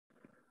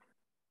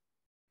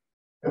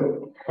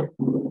All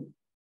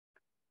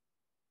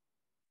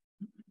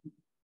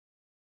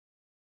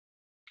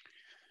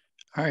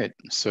right,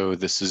 so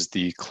this is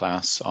the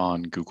class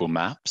on Google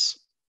Maps.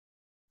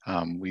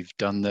 We've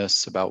done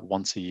this about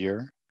once a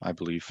year, I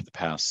believe, for the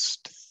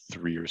past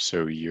 3 or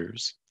so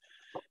years.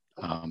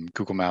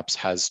 Google Maps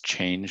has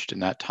changed in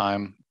that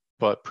time,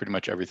 but pretty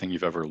much everything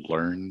you've ever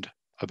learned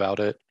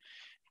about it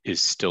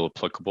is still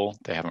applicable.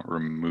 They haven't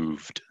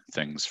removed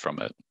things from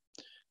it.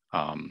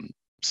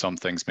 Some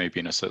things may be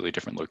in a slightly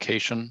different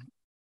location,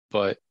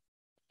 but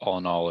all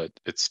in all,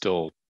 it's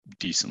still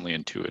decently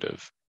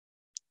intuitive.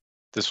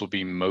 This will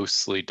be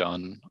mostly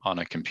done on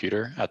a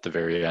computer. At the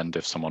very end,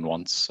 if someone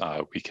wants,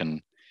 we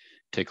can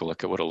take a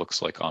look at what it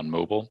looks like on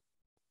mobile.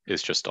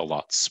 It's just a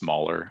lot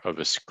smaller of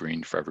a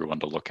screen for everyone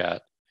to look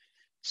at.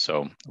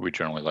 So we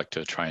generally like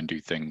to try and do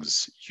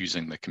things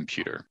using the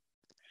computer.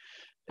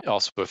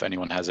 Also, if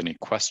anyone has any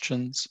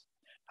questions,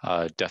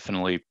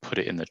 definitely put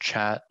it in the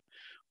chat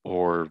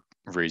or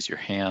raise your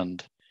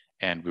hand,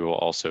 and we will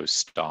also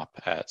stop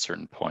at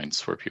certain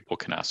points where people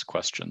can ask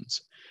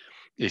questions.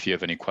 If you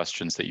have any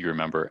questions that you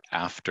remember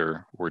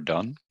after we're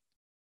done,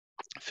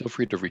 feel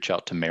free to reach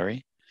out to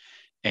Mary,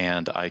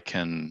 and I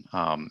can,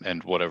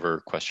 and whatever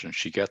question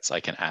she gets,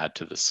 I can add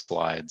to the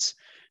slides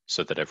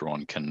so that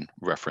everyone can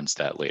reference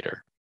that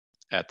later.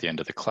 At the end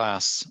of the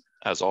class,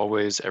 as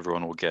always,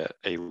 everyone will get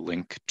a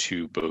link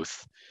to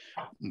both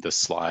the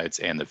slides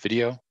and the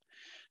video.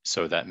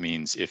 So that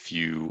means if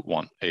you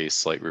want a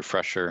slight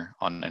refresher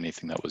on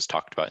anything that was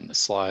talked about in the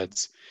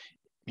slides,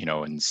 you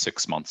know, in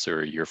 6 months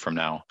or a year from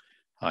now,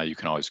 you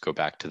can always go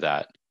back to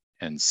that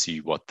and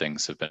see what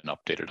things have been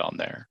updated on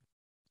there.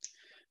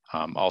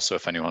 Also,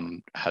 if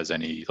anyone has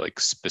any like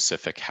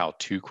specific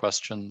how-to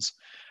questions,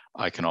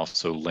 I can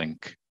also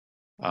link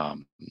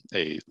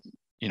a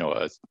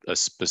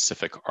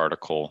specific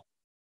article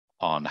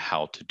on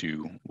how to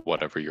do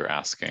whatever you're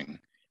asking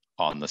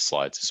on the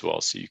slides as well.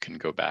 So you can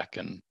go back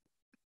and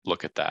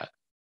look at that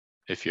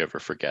if you ever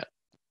forget.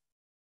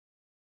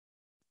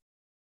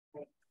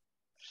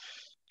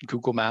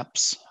 Google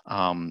Maps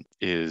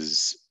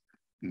is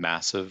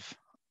massive.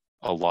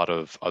 A lot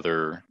of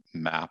other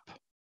map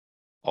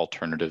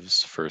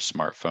alternatives for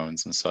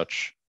smartphones and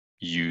such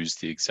use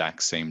the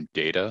exact same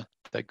data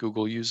that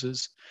Google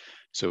uses.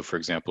 So for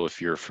example, if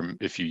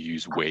you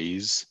use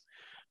Waze,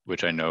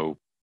 which I know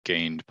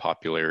gained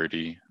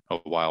popularity a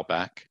while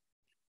back,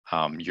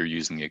 you're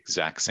using the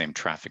exact same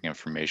traffic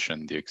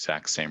information, the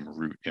exact same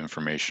route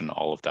information,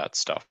 all of that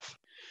stuff.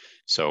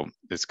 So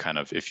it's kind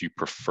of, if you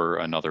prefer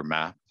another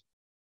map,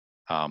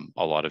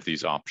 a lot of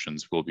these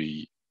options you'll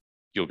be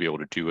able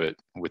to do it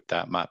with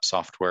that map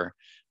software,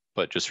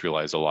 but just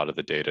realize a lot of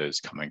the data is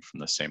coming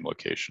from the same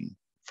location,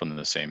 from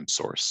the same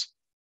source.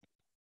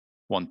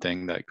 One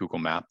thing that Google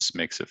Maps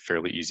makes it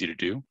fairly easy to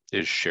do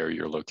is share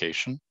your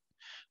location.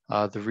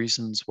 The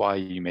reasons why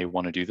you may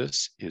want to do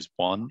this is,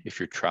 one, if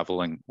you're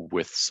traveling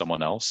with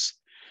someone else,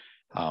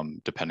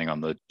 depending on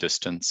the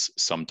distance,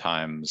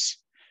 sometimes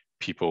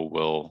people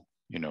will,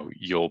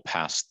 you'll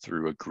pass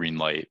through a green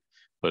light,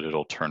 but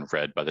it'll turn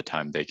red by the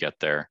time they get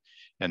there.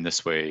 And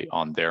this way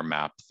on their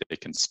map, they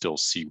can still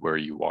see where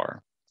you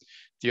are.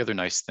 The other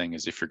nice thing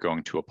is if you're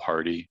going to a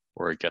party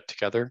or a get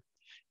together,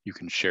 you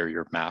can share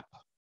your map,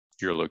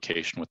 your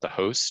location with the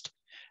host,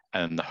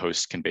 and the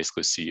host can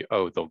basically see,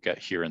 oh, they'll get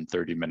here in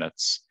 30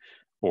 minutes,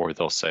 or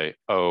they'll say,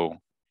 oh,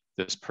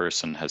 this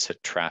person has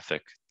hit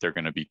traffic, they're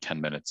going to be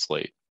 10 minutes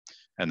late.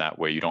 And that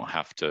way you don't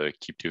have to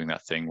keep doing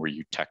that thing where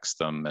you text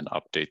them and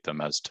update them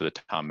as to the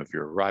time of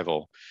your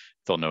arrival.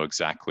 They'll know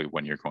exactly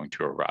when you're going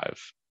to arrive.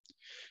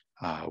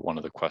 One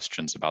of the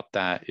questions about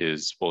that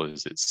is, well,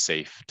 is it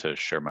safe to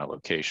share my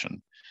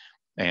location?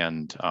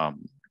 And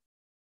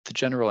the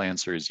general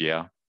answer is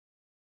yeah.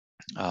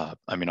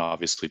 I mean,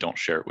 obviously don't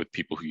share it with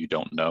people who you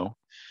don't know,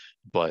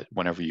 but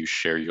whenever you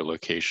share your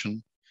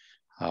location,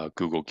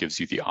 Google gives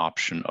you the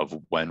option of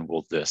when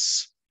will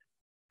this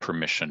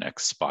permission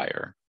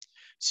expire.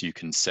 So you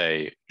can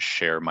say,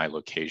 share my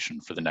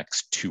location for the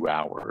next 2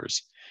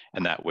 hours.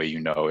 And that way,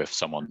 if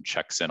someone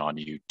checks in on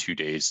you 2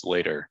 days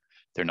later,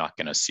 they're not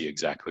going to see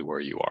exactly where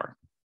you are.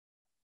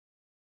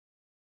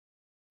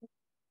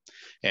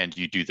 And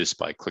you do this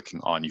by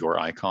clicking on your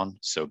icon.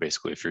 So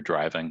basically, if you're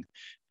driving,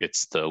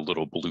 it's the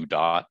little blue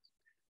dot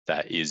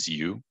that is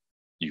you.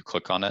 You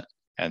click on it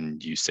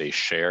and you say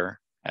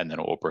share, and then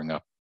it will bring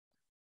up,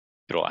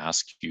 it'll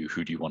ask you,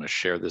 who do you want to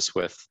share this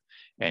with?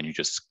 And you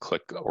just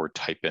click or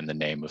type in the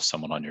name of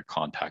someone on your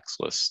contacts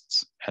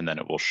lists, and then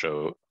it will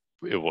share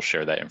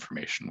that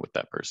information with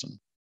that person.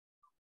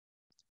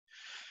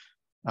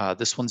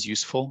 This one's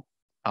useful.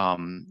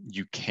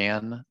 You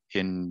can,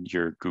 in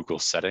your Google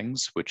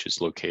settings, which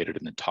is located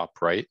in the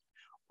top right,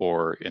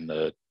 or in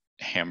the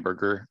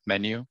hamburger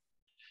menu,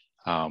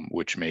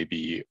 which may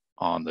be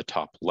on the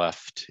top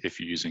left if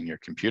you're using your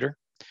computer,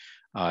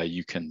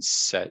 you can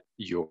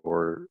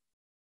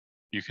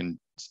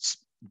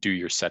do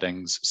your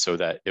settings so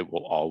that it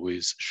will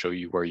always show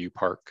you where you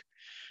park.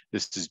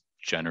 This is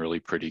generally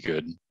pretty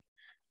good.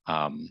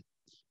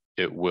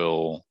 It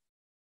will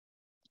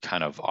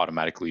kind of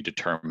automatically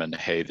determine,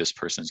 hey, this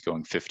person's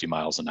going 50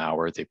 miles an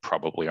hour, they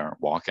probably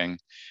aren't walking.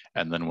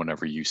 And then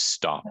whenever you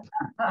stop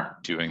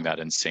doing that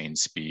insane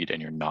speed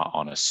and you're not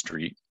on a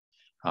street,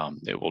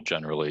 it will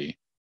generally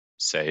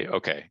say,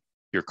 okay,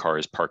 your car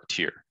is parked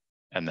here.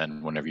 And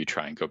then whenever you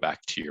try and go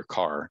back to your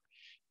car,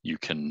 you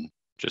can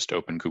just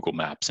open Google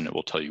Maps and it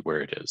will tell you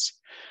where it is.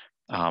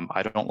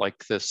 I don't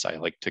like this. I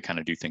like to kind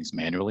of do things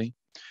manually.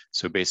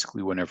 So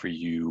basically, whenever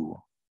you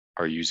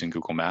are using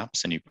Google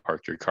Maps and you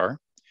park your car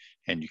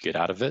and you get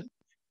out of it,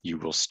 you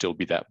will still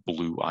be that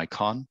blue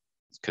icon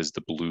because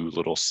the blue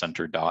little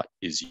center dot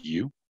is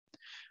you.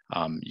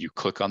 You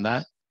click on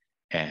that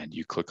and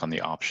you click on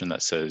the option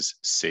that says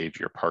save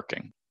your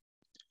parking.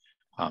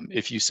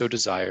 If you so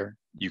desire,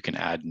 you can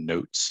add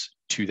notes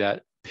to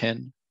that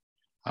pin.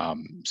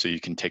 So you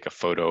can take a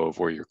photo of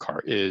where your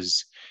car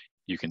is.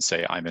 You can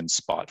say, I'm in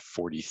spot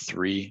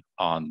 43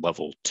 on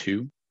level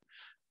 2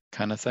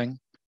 kind of thing.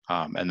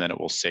 And then it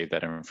will save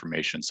that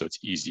information so it's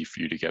easy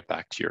for you to get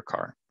back to your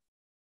car.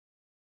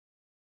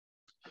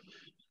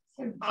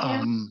 So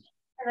Tim,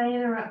 can I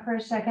interrupt for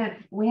a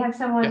second? We have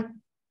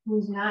someone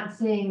who's not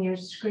seeing your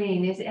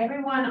screen. Is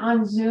everyone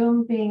on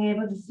Zoom being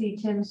able to see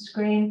Tim's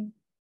screen?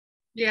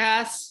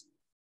 Yes.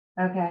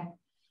 Okay.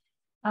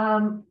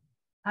 Eileen,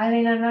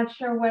 I'm not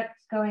sure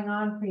what's going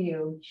on for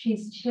you.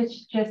 She's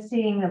just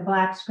seeing the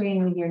black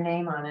screen with your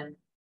name on it.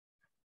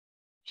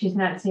 She's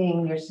not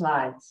seeing your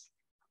slides.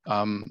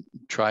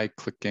 Try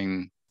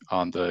clicking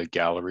on the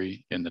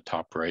gallery in the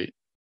top right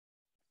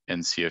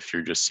and see if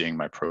you're just seeing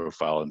my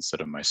profile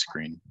instead of my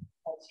screen.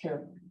 That's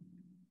true.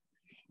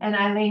 And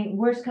Eileen,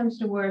 worst comes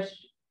to worst,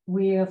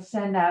 we'll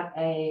send out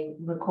a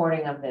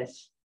recording of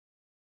this.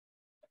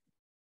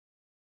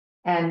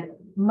 And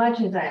much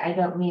as I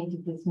don't mean to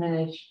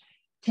diminish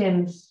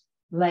Tim's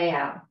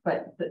layout,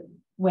 but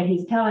what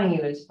he's telling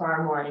you is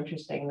far more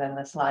interesting than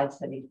the slides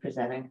that he's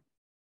presenting.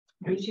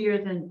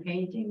 Easier than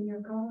painting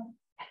your car?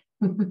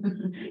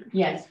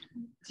 Yes,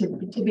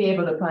 to be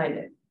able to find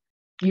it.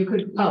 You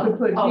could put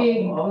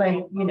big,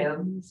 like, you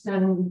know,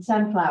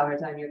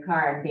 sunflowers on your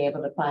car and be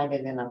able to find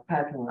it in a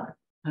parking lot.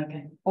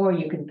 Okay. Or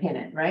you can pin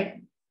it,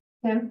 right,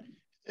 Tim?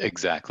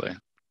 Exactly.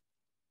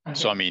 Okay.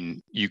 So, I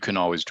mean, you can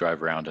always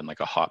drive around in like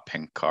a hot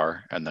pink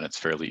car and then it's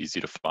fairly easy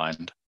to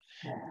find,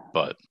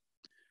 but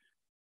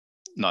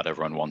not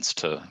everyone wants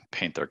to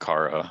paint their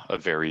car a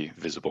very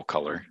visible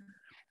color.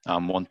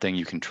 One thing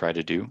you can try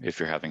to do if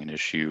you're having an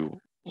issue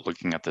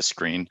looking at the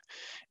screen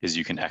is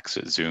you can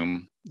exit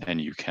Zoom and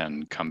you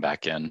can come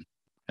back in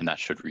and that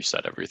should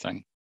reset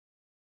everything.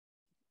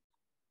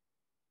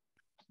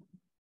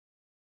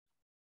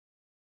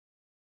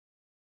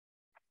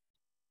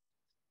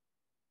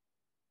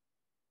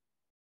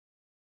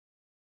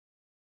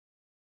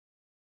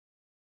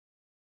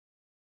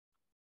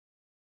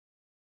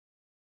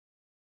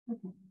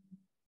 Okay.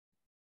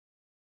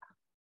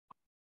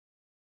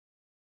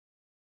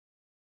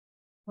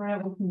 All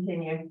right, we'll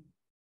continue.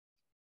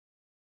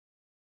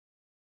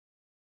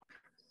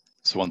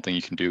 So one thing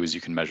you can do is you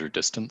can measure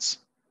distance.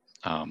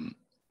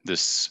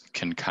 This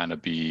can kind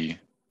of be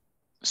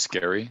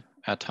scary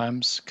at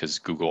times because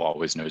Google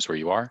always knows where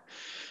you are.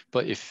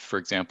 But if, for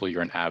example,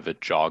 you're an avid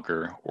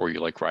jogger or you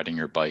like riding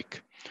your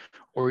bike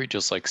or you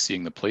just like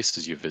seeing the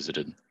places you've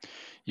visited,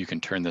 you can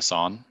turn this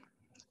on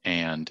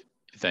and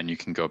then you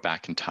can go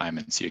back in time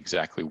and see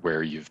exactly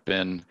where you've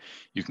been.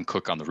 You can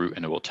click on the route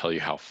and it will tell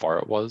you how far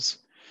it was.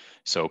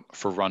 So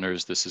for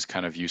runners, this is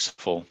kind of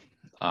useful.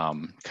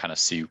 Kind of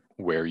see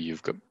where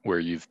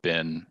you've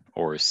been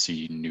or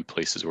see new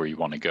places where you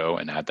want to go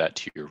and add that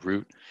to your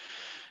route.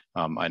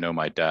 I know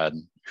my dad,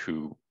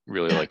 who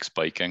really likes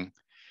biking,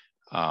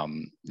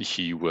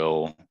 he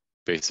will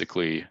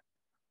basically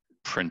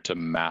print a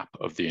map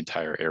of the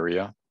entire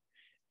area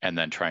and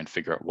then try and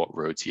figure out what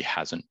roads he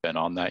hasn't been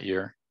on that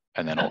year.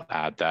 And then he'll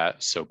add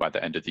that. So by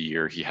the end of the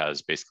year, he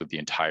has basically the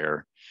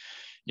entire,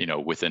 you know,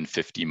 within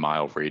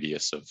 50-mile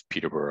radius of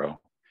Peterborough.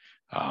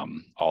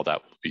 All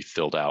that will be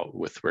filled out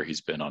with where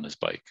he's been on his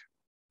bike.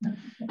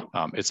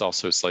 It's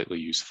also slightly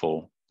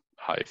useful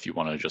if you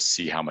want to just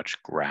see how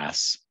much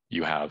grass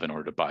you have in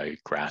order to buy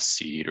grass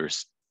seed or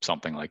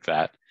something like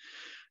that.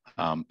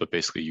 But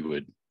basically you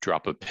would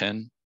drop a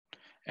pin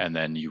and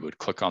then you would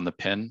click on the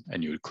pin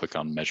and you would click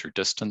on measure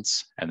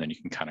distance. And then you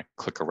can kind of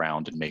click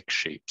around and make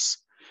shapes.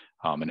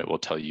 And it will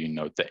tell you, you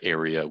know, the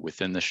area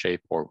within the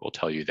shape, or it will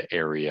tell you the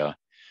area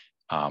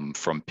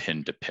from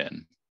pin to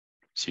pin.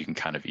 So you can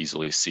kind of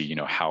easily see, you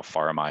know, how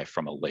far am I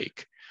from a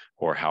lake,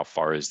 or how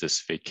far is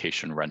this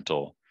vacation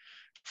rental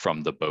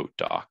from the boat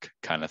dock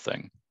kind of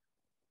thing.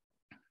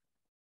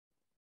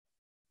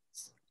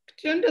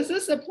 Tim, does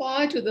this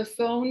apply to the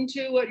phone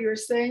too, what you're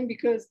saying?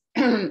 Because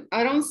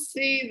I don't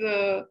see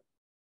the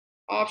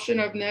option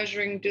of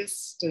measuring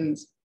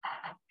distance.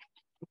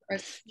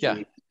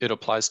 Yeah, it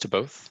applies to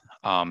both.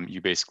 You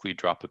basically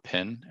drop a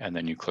pin and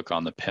then you click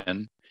on the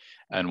pin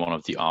and one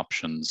of the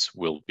options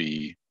will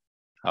be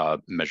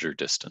measure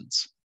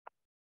distance.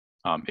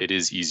 It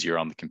is easier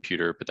on the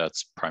computer, but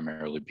that's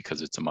primarily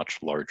because it's a much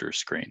larger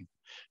screen.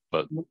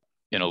 But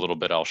in a little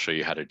bit, I'll show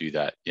you how to do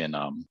that in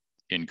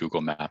in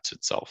Google Maps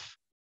itself.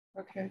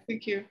 Okay,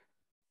 thank you.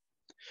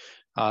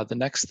 The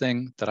next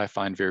thing that I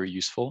find very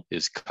useful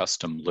is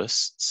custom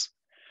lists.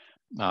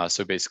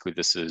 So basically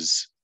this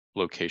is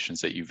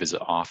locations that you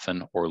visit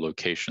often, or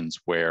locations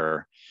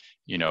where,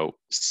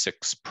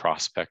 6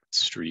 Prospect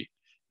Street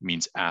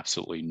means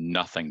absolutely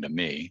nothing to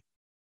me,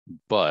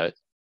 but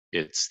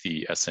it's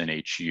the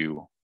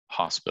SNHU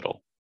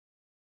hospital.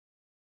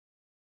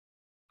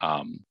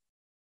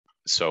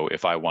 So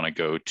if I want to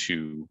go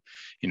to,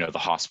 the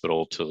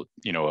hospital to,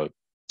 a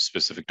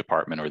specific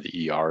department or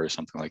the ER or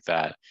something like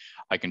that,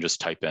 I can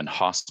just type in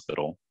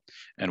hospital.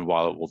 And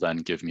while it will then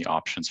give me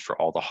options for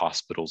all the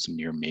hospitals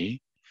near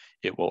me,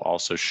 it will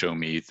also show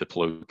me the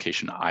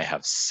location I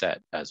have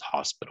set as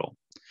hospital.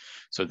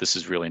 So this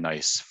is really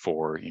nice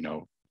for,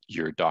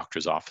 your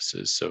doctor's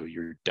offices. So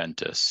your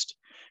dentist,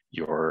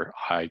 your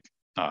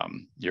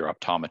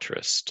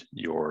optometrist,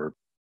 your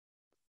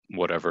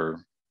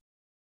whatever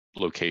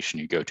location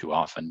you go to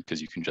often, because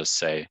you can just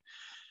say,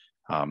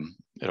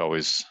 it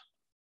always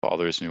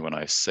bothers me when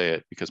I say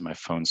it because my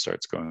phone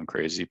starts going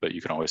crazy, but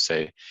you can always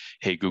say,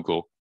 hey,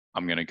 Google,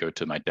 I'm going to go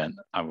to my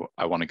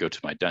I want to go to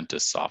my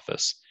dentist's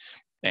office,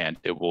 and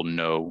it will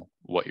know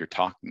what you're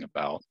talking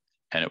about,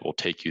 and it will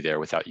take you there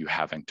without you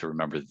having to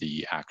remember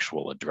the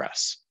actual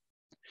address.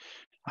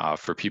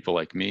 For people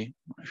like me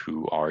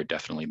who are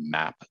definitely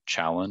map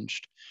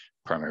challenged,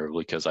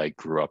 primarily because I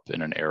grew up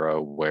in an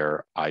era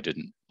where I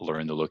didn't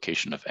learn the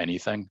location of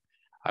anything,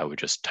 I would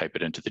just type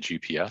it into the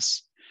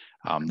GPS.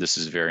 This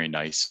is very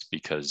nice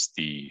because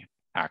the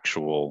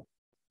actual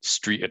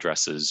street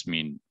addresses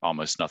mean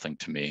almost nothing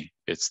to me.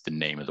 It's the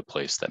name of the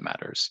place that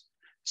matters.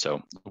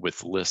 So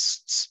with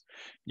lists,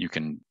 you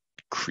can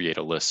create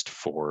a list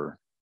for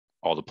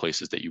all the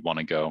places that you want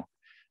to go.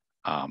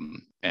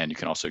 And you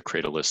can also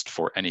create a list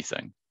for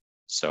anything.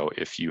 So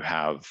if you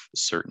have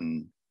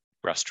certain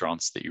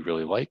restaurants that you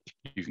really like,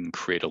 you can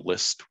create a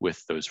list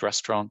with those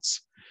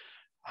restaurants.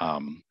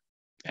 And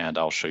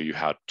I'll show you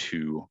how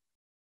to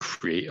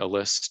create a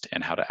list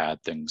and how to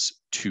add things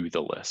to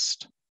the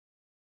list.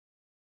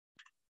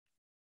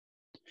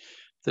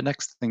 The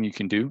next thing you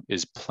can do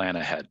is plan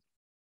ahead.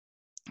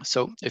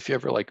 So if you're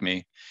ever like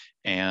me,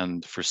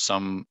 and for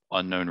some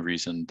unknown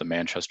reason, the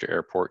Manchester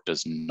airport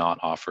does not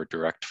offer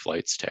direct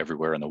flights to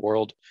everywhere in the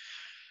world,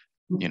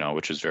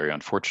 which is very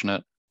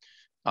unfortunate.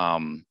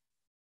 I'm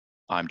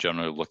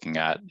generally looking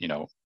at,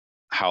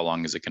 how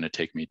long is it going to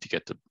take me to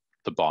get to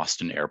the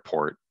Boston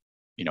airport,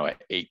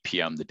 at 8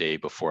 p.m. the day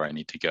before I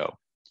need to go?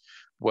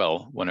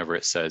 Well, whenever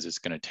it says it's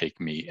going to take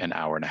me an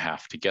hour and a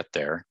half to get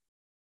there,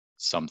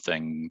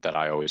 something that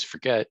I always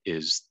forget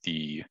is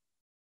the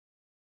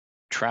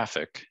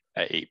traffic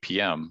at 8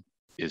 p.m.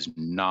 is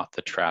not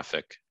the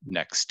traffic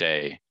next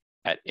day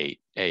at 8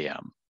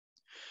 a.m.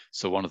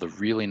 So one of the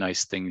really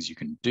nice things you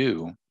can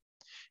do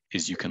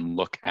is you can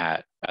look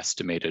at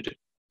estimated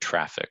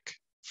traffic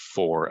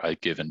for a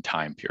given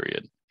time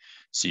period.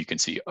 So you can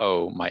see,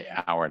 oh, my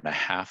hour and a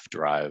half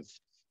drive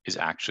is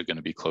actually going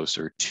to be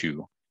closer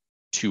to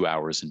 2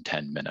 hours and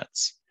 10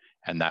 minutes.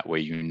 And that way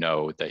you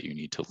know that you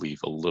need to leave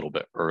a little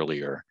bit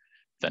earlier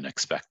than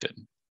expected.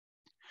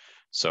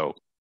 So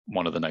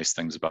one of the nice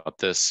things about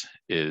this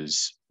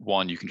is,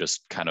 one, you can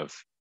just kind of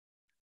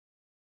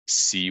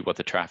see what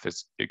the traffic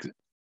is.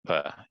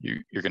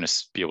 You're going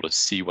to be able to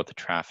see what the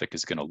traffic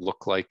is going to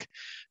look like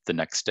the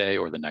next day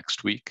or the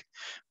next week.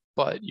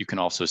 But you can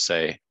also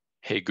say,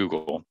 hey,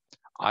 Google,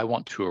 I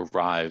want to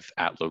arrive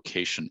at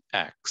location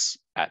X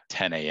at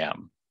 10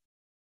 a.m.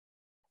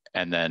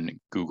 And then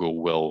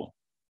Google will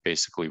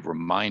basically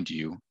remind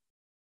you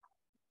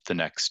the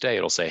next day.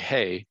 It'll say,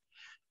 hey,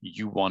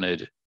 you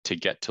wanted to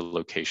get to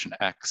location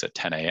X at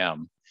 10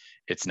 a.m.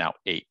 It's now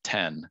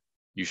 8:10.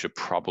 You should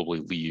probably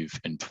leave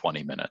in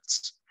 20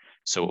 minutes.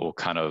 So it will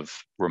kind of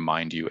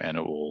remind you, and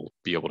it will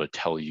be able to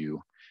tell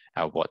you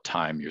at what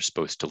time you're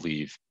supposed to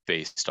leave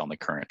based on the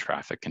current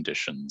traffic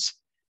conditions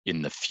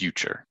in the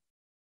future,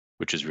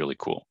 which is really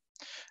cool.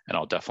 And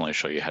I'll definitely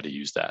show you how to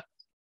use that.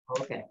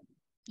 Okay.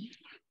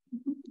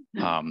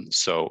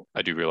 So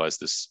I do realize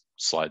this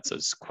slide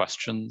says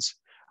questions.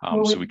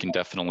 Well, so we can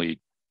definitely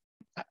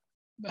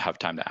have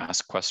time to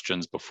ask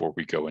questions before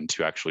we go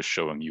into actually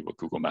showing you what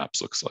Google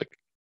Maps looks like.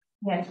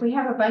 Yes, we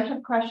have a bunch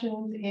of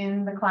questions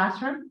in the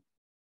classroom.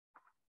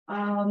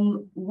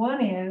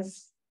 One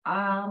is,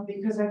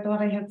 because I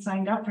thought I had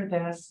signed up for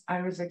this,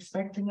 I was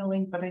expecting a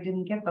link, but I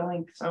didn't get the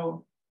link,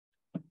 so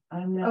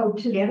I'm not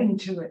getting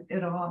to it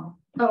at all.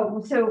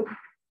 Oh, so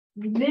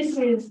this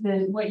is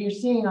what you're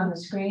seeing on the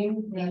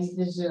screen is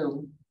the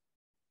Zoom.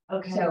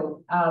 Okay.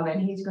 So,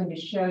 and he's going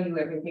to show you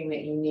everything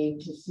that you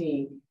need to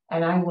see.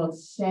 And I will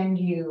send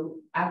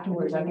you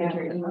afterwards, I'll get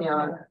your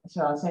email,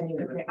 so I'll send you.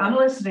 Okay. I'm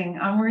listening,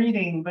 I'm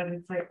reading, but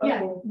it's like,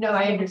 Yeah, okay, no,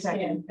 I understand.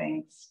 second,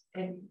 thanks.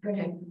 And go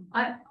ahead.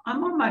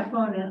 I'm on my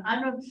phone and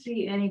I don't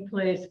see any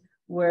place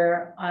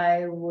where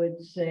I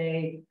would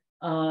say,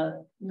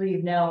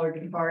 leave now or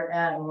depart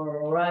at or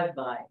arrive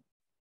by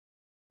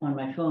on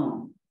my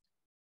phone.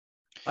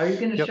 Are you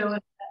going to show us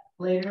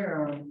that later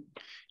or?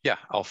 Yeah,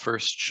 I'll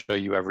first show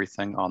you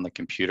everything on the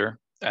computer,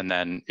 And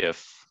then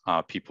if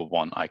people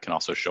want, I can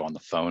also show on the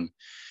phone.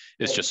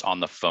 It's just on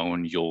the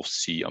phone, you'll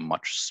see a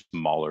much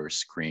smaller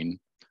screen.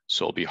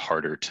 So it'll be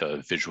harder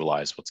to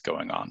visualize what's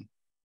going on.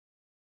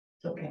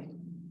 Okay.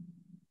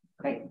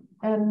 Great.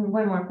 And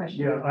one more question.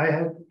 Yeah,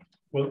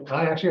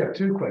 I actually have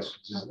two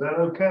questions. Is that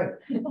okay?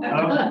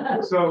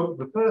 So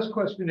the first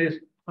question is,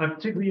 I'm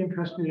particularly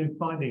interested in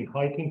finding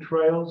hiking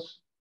trails.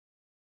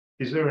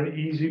 Is there an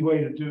easy way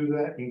to do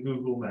that in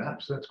Google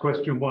Maps? That's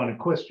question one. And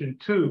question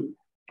two,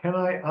 can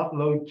I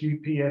upload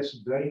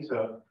GPS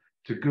data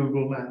to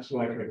Google Maps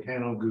like I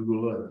can on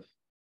Google Earth?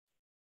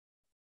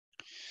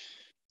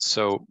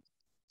 So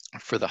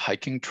for the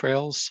hiking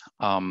trails,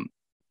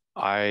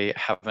 I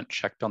haven't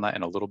checked on that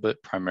in a little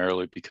bit,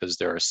 primarily because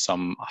there are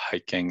some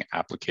hiking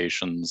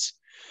applications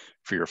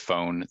for your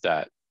phone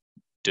that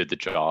did the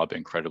job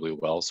incredibly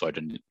well. So I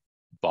didn't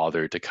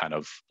bother to kind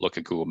of look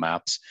at Google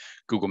Maps.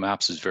 Google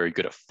Maps is very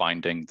good at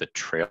finding the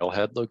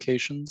trailhead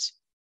locations.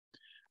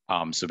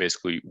 So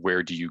basically,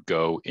 where do you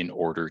go in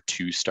order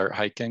to start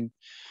hiking?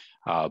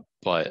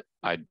 But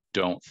I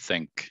don't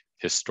think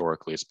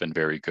historically it's been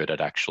very good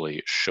at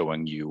actually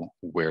showing you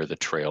where the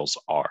trails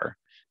are.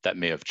 That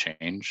may have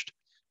changed,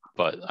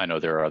 but I know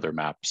there are other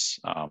maps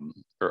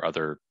or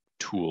other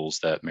tools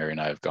that Mary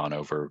and I have gone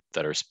over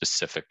that are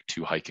specific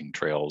to hiking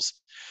trails,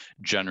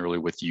 generally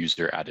with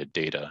user added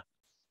data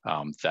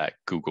that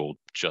Google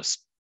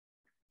just,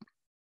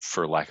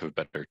 for lack of a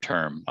better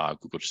term,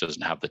 Google just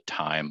doesn't have the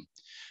time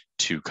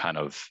to kind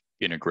of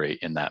integrate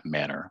in that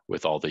manner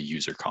with all the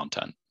user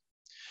content.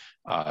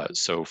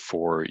 So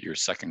for your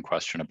second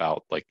question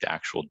about like the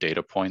actual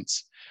data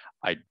points,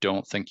 I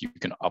don't think you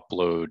can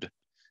upload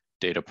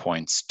data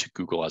points to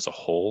Google as a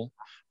whole,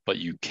 but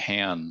you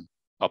can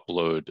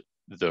upload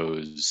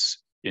those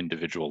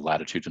individual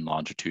latitude and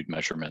longitude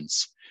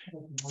measurements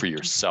for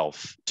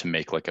yourself to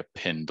make like a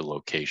pinned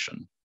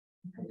location,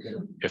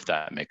 if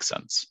that makes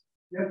sense.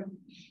 Yeah.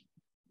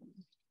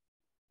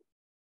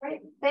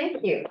 Great,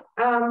 thank you.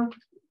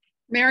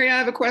 Mary, I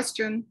have a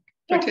question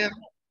for Yes.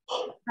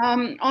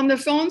 Tim. On the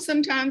phone,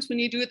 sometimes when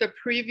you do the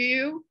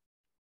preview,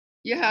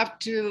 you have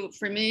to,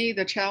 for me,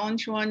 the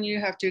challenge one, you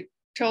have to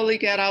totally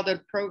get out of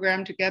the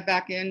program to get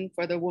back in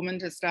for the woman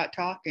to start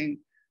talking.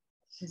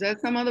 Is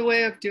that some other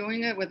way of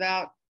doing it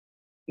without,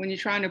 when you're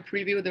trying to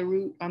preview the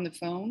route on the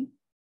phone?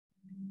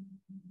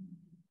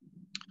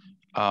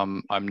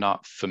 I'm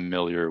not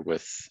familiar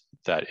with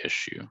that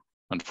issue,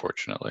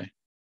 unfortunately.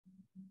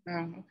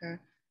 Oh, okay.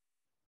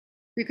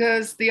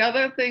 Because the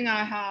other thing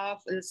I have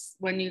is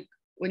when you're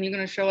going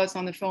to show us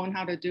on the phone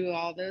how to do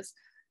all this,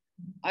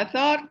 I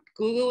thought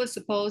Google was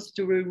supposed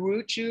to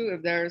reroute you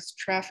if there's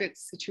traffic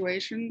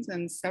situations,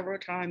 and several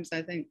times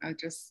I think I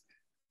just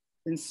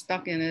been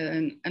stuck in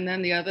it. And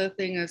then the other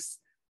thing is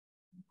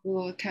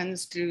Google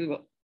tends to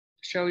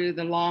show you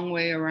the long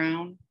way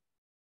around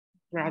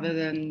rather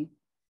than,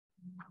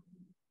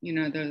 you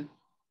know, the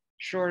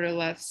shorter,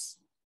 less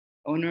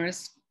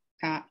onerous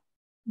path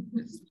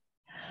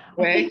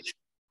way.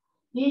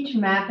 Each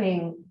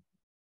mapping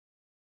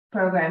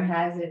program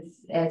has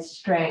its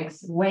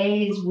strengths.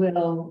 Waze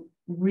will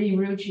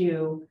reroute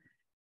you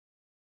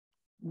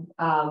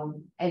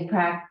and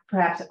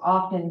perhaps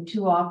often,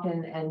 too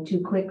often and too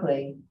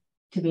quickly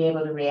to be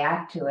able to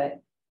react to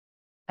it.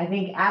 I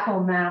think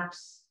Apple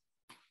Maps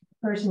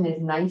person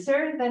is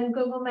nicer than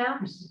Google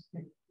Maps.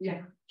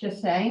 Yeah.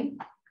 Just saying.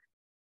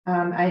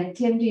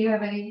 Tim, do you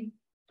have any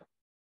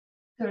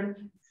sort of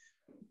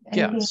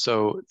anything? Yeah,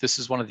 so this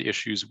is one of the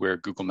issues where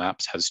Google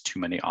Maps has too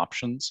many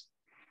options,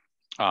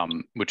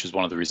 which is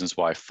one of the reasons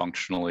why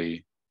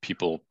functionally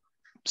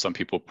some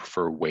people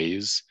prefer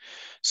Waze.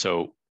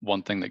 So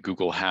one thing that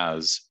Google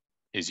has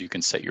is you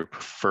can set your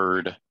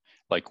preferred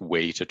like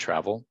way to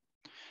travel.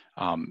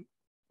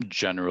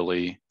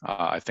 Generally,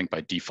 I think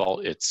by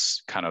default,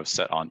 it's kind of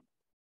set on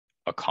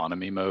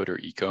economy mode or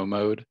eco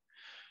mode,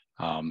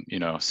 you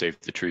know, save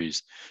the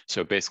trees.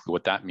 So basically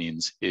what that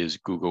means is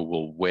Google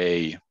will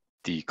weigh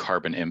the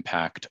carbon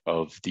impact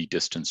of the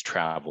distance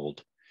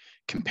traveled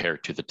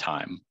compared to the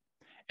time.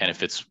 And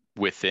if it's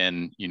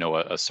within, you know,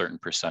 a certain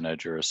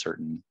percentage or a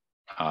certain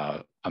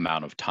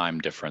amount of time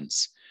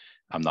difference,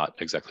 I'm not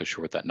exactly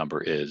sure what that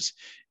number is,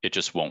 it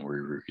just won't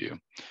reroute you.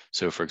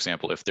 So for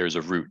example, if there's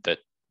a route that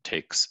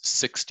takes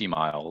 60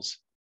 miles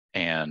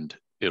and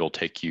it'll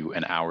take you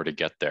an hour to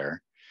get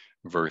there,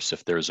 versus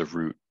if there's a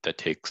route that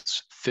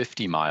takes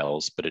 50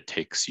 miles, but it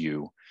takes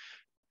you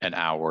an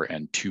hour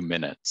and 2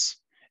 minutes,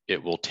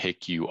 it will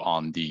take you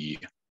on the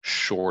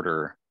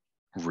shorter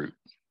route.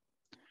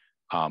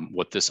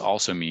 What this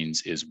also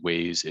means is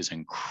Waze is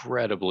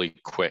incredibly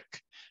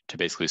quick to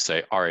basically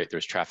say, all right,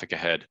 there's traffic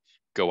ahead,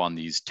 go on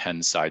these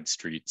 10 side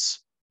streets,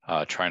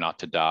 try not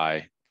to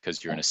die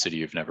because you're in a city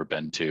you've never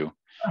been to,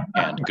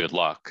 and good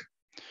luck.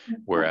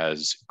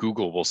 Whereas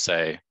Google will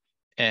say,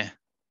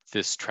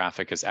 this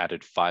traffic has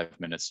added 5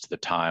 minutes to the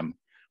time.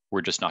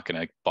 We're just not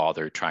going to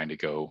bother trying to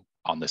go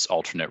on this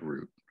alternate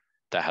route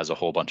that has a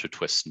whole bunch of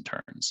twists and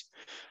turns.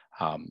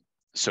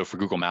 So for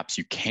Google Maps,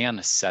 you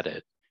can set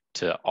it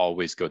to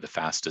always go the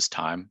fastest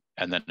time.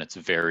 And then it's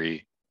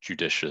very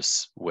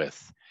judicious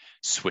with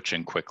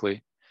switching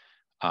quickly.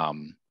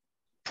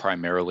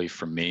 Primarily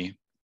for me,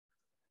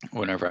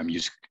 whenever I'm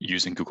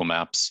using Google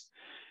Maps,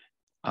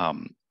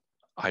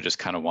 I just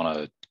kind of want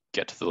to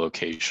get to the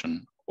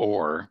location,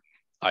 or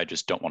I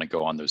just don't want to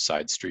go on those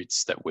side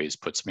streets that Waze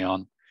puts me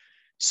on.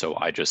 So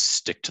I just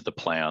stick to the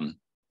plan,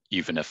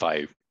 even if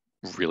I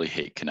really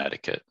hate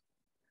Connecticut.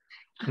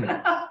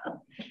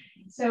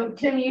 So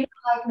Tim, you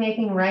like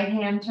making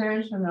right-hand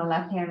turns from the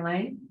left-hand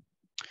lane?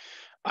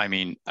 I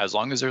mean, as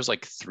long as there's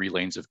like 3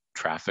 lanes of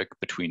traffic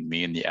between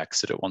me and the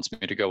exit it wants me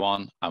to go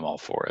on, I'm all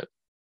for it.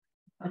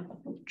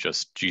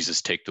 Just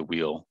Jesus, take the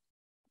wheel,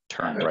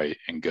 turn right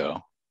and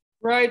go.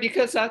 Right,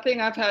 because I think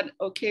I've had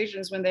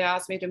occasions when they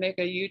ask me to make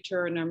a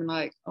U-turn, I'm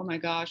like, oh my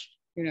gosh,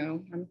 you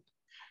know,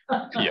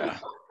 Yeah.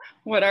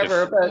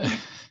 whatever. But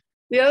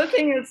the other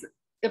thing is,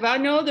 if I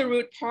know the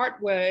route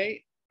part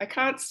way, I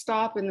can't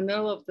stop in the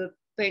middle of the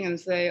thing and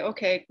say,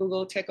 okay,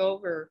 Google, take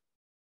over.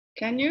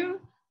 Can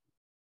you?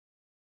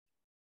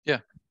 Yeah.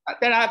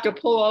 Then I have to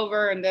pull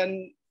over and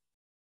then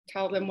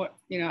tell them what,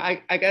 you know,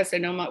 I guess I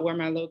know where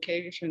my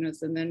location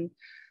is, and then,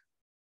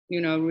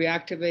 you know,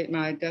 reactivate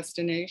my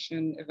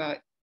destination if I.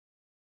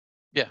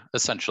 Yeah,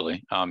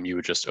 essentially, you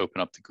would just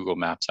open up the Google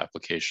Maps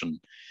application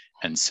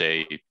and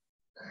say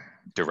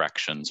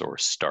directions or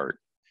start.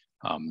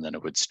 Then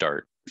it would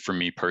start. For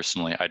me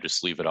personally, I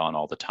just leave it on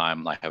all the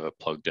time. I have it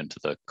plugged into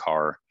the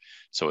car,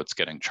 so it's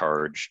getting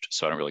charged.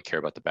 So I don't really care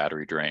about the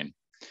battery drain.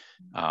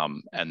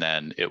 And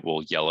then it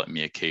will yell at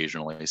me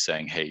occasionally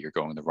saying, hey, you're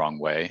going the wrong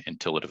way,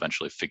 until it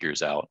eventually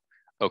figures out,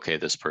 okay,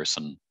 this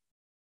person,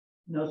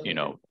 you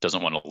know,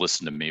 doesn't want to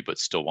listen to me, but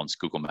still wants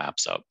Google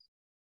Maps up.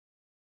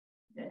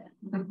 Yeah.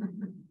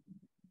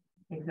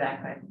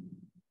 Exactly.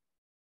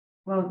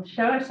 Well,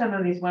 show us some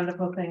of these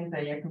wonderful things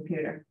on your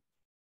computer.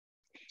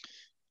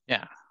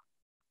 Yeah.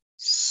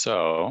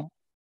 So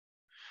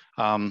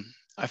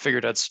I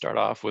figured I'd start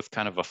off with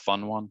kind of a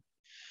fun one.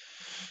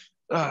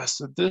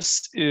 So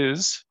this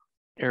is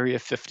Area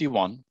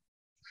 51.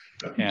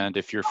 And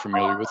if you're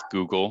familiar with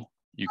Google,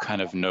 you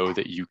kind of know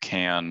that you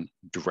can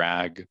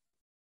drag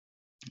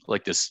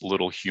like this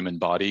little human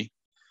body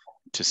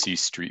to see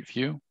Street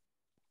View.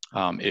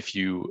 If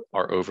you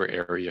are over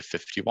Area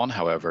 51,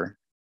 however,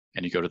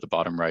 and you go to the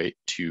bottom right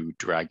to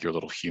drag your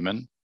little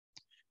human,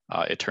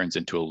 it turns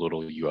into a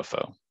little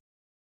UFO.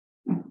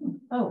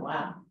 Oh,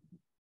 wow.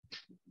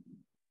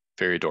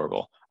 Very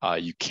adorable.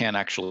 You can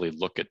actually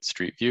look at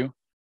Street View,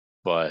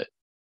 but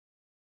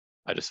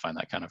I just find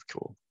that kind of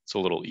cool. It's a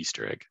little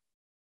Easter egg.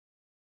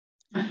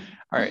 All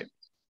right.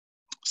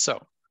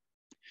 So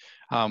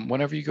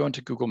whenever you go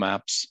into Google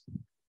Maps,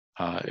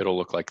 it'll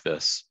look like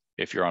this.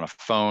 If you're on a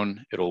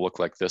phone, it'll look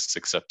like this,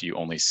 except you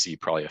only see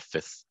probably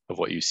 1/5 of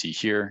what you see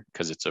here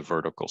because it's a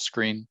vertical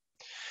screen.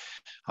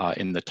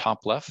 In the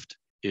top left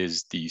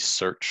is the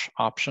search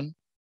option.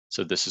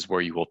 So this is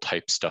where you will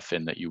type stuff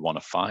in that you want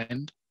to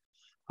find.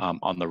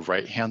 On the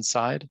right-hand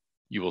side,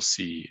 you will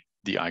see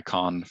the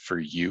icon for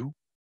you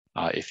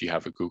if you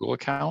have a Google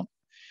account.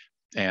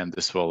 And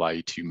this will allow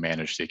you to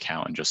manage the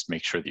account and just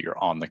make sure that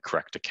you're on the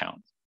correct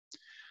account.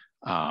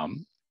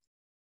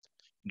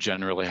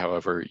 Generally,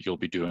 however, you'll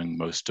be doing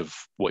most of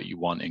what you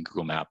want in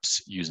Google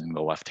Maps using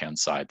the left-hand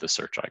side, the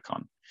search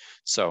icon.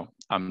 So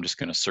I'm just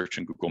going to search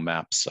in Google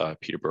Maps,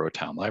 Peterborough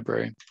Town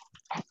Library.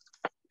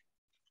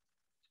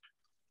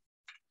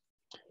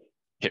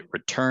 Hit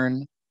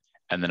return,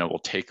 and then it will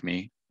take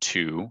me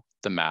to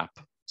the map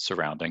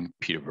surrounding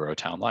Peterborough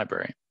Town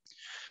Library.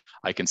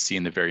 I can see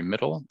in the very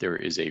middle, there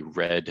is a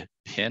red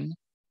pin.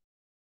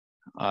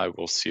 I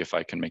will see if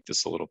I can make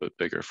this a little bit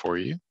bigger for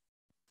you.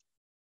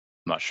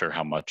 I'm not sure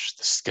how much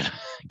this is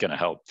gonna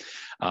help,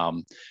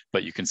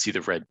 but you can see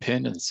the red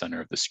pin in the center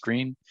of the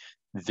screen.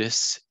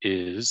 This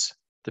is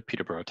the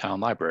Peterborough Town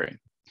Library.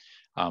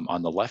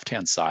 On the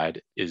left-hand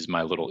side is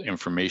my little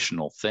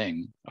informational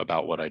thing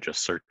about what I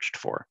just searched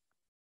for.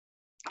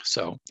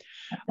 So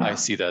I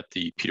see that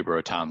the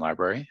Peterborough Town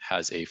Library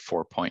has a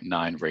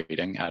 4.9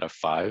 rating out of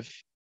 5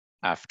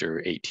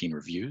 after 18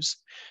 reviews.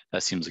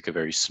 That seems like a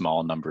very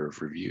small number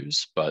of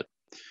reviews, but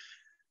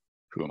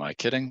who am I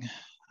kidding?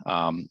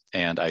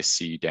 And I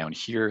see down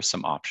here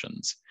some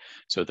options.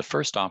 So the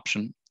first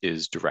option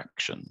is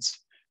directions.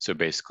 So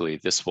basically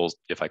this will,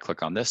 if I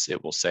click on this,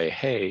 it will say,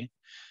 hey,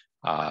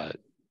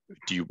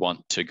 do you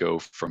want to go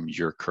from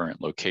your current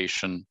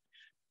location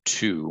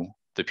to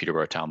the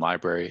Peterborough Town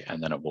Library?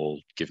 And then it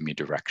will give me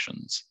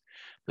directions.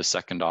 The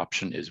second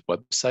option is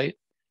website.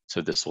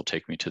 So this will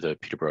take me to the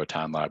Peterborough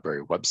Town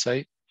Library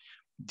website.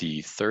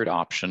 The third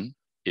option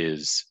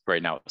is,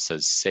 right now it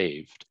says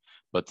saved,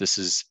 but this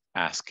is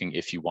asking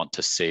if you want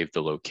to save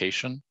the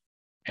location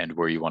and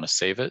where you want to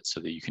save it so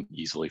that you can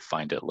easily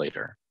find it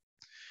later.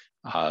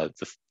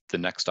 The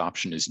next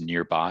option is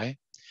nearby.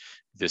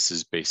 This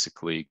is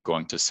basically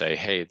going to say,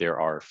 hey, there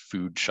are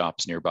food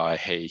shops nearby.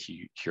 Hey,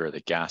 here are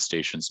the gas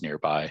stations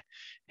nearby.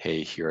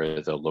 Hey, here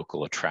are the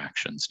local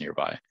attractions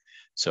nearby.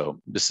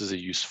 So this is a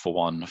useful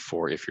one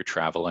for if you're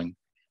traveling.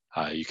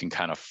 You can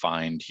kind of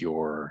find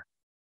your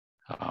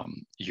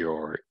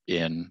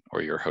inn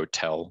or your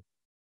hotel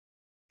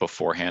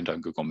beforehand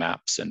on Google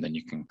Maps, and then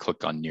you can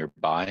click on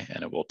nearby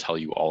and it will tell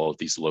you all of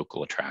these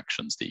local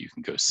attractions that you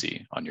can go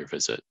see on your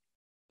visit.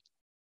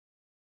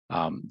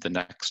 The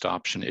next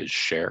option is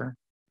share.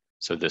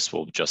 So this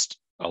will just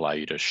allow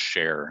you to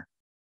share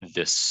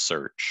this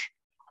search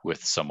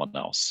with someone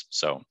else.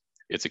 So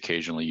it's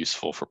occasionally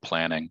useful for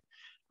planning.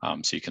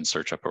 So you can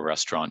search up a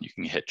restaurant, you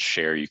can hit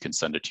share, you can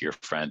send it to your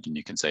friend and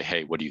you can say,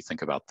 hey, what do you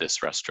think about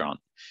this restaurant?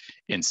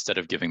 Instead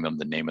of giving them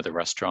the name of the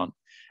restaurant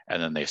and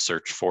then they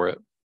search for it.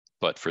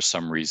 But for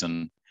some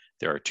reason,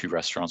 there are two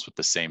restaurants with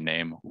the same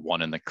name,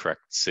 one in the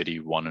correct city,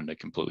 one in a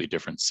completely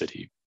different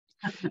city.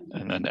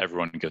 And then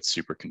everyone gets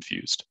super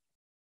confused.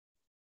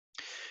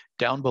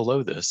 Down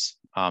below this,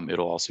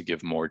 it'll also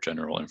give more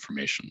general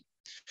information.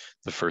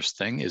 The first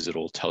thing is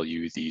it'll tell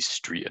you the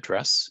street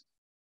address.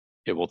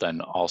 It will then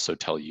also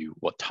tell you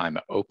what time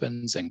it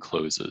opens and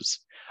closes.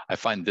 I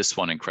find this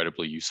one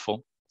incredibly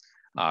useful,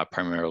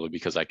 primarily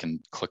because I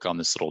can click on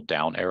this little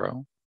down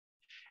arrow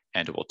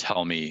and it will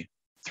tell me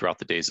throughout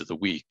the days of the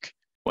week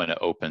when it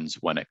opens,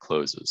 when it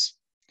closes.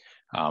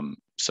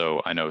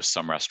 So I know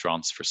some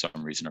restaurants for some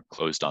reason are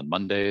closed on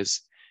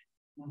Mondays.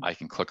 I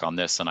can click on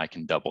this and I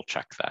can double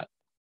check that.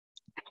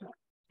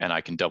 And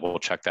I can double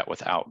check that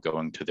without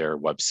going to their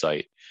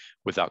website,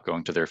 without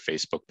going to their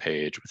Facebook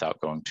page, without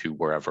going to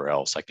wherever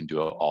else. I can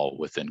do it all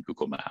within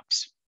Google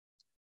Maps.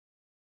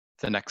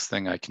 The next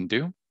thing I can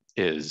do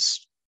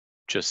is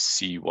just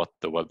see what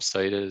the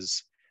website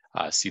is,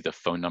 see the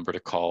phone number to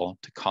call,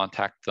 to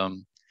contact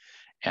them.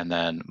 And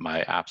then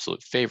my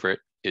absolute favorite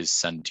is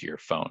send to your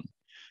phone.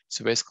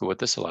 So basically what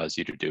this allows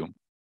you to do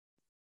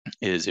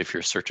is if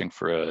you're searching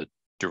for a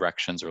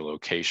directions or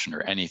location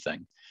or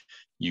anything,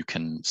 you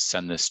can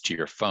send this to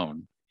your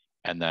phone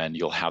and then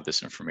you'll have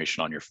this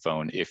information on your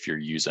phone if you're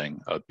using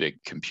a big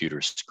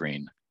computer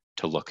screen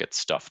to look at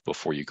stuff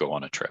before you go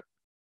on a trip.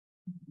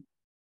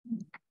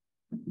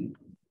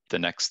 The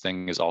next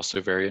thing is also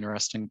very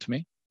interesting to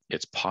me.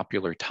 It's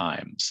popular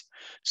times.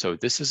 So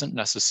this isn't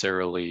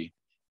necessarily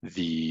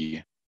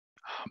the,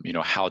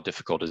 how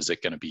difficult is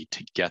it going to be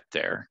to get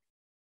there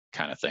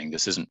kind of thing.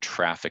 This isn't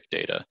traffic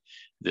data.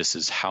 This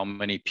is how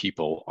many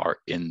people are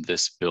in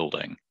this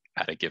building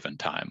at a given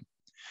time.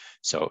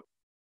 So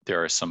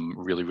there are some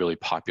really, really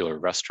popular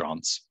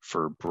restaurants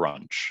for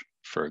brunch,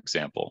 for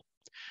example.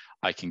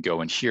 I can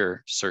go in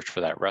here, search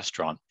for that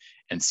restaurant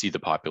and see the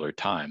popular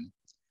time.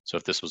 So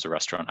if this was a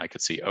restaurant, I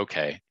could see,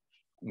 okay,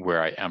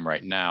 where I am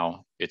right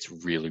now, it's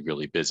really,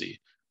 really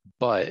busy.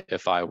 But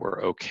if I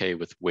were okay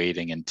with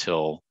waiting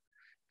until,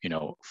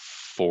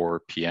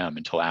 4 p.m.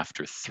 until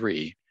after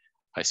 3,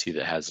 I see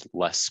that it has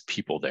less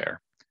people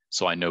there.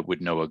 So I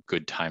would know a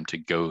good time to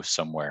go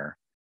somewhere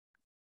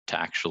to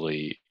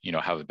actually,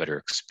 have a better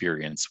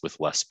experience with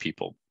less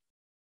people.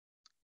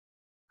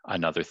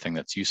 Another thing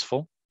that's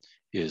useful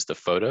is the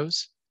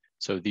photos.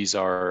 So these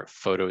are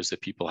photos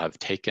that people have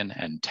taken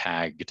and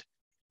tagged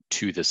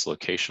to this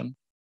location.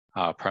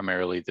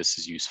 Primarily, this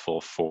is useful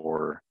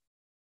for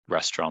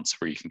restaurants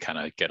where you can kind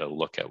of get a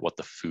look at what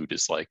the food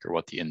is like or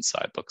what the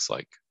inside looks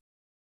like.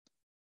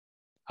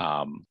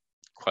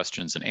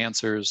 Questions and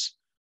answers,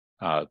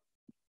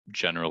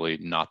 generally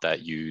not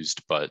that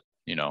used, but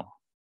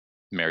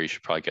Mary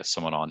should probably get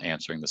someone on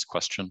answering this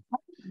question.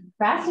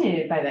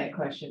 Fascinated by that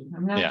question.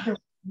 I'm not sure.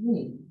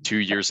 2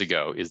 years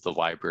ago, is the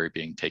library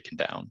being taken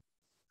down?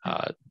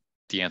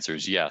 The answer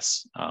is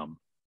yes,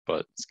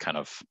 but it's kind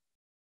of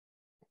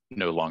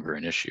no longer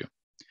an issue.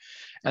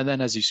 And then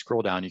as you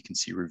scroll down, you can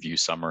see review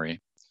summary.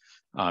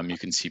 You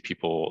can see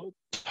people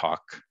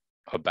talk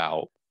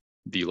about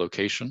the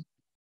location.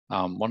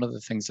 One of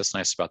the things that's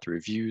nice about the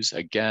reviews,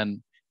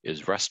 again,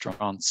 is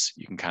restaurants.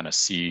 You can kind of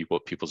see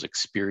what people's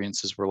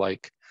experiences were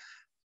like.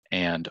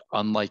 And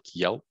unlike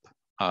Yelp,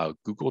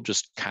 Google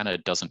just kind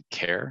of doesn't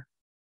care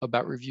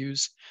about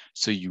reviews.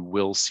 So you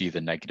will see the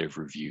negative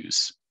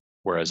reviews.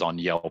 Whereas on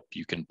Yelp,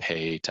 you can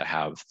pay to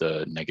have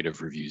the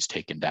negative reviews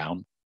taken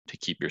down to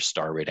keep your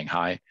star rating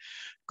high.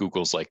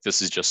 Google's like,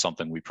 this is just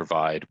something we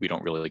provide. We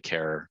don't really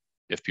care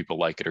if people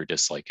like it or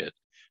dislike it.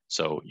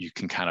 So you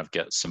can kind of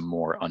get some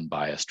more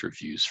unbiased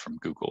reviews from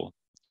Google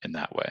in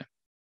that way.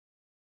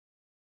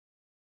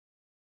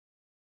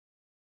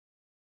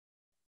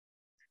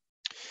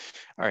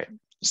 All right,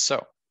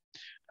 so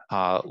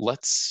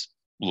let's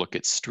look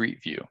at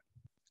Street View.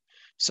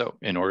 So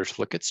in order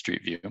to look at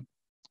Street View,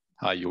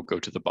 you'll go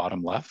to the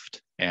bottom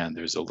left and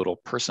there's a little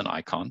person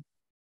icon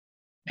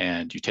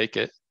and you take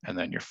it and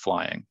then you're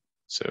flying.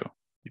 So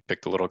you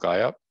pick the little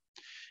guy up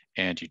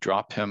and you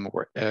drop him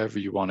wherever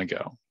you want to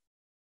go.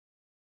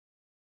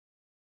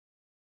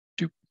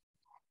 Doop.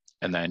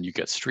 And then you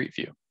get Street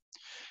View.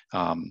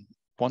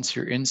 Once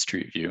you're in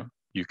Street View,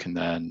 you can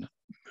then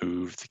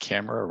move the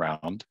camera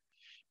around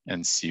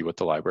and see what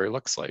the library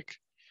looks like.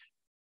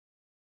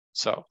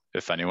 So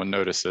if anyone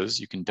notices,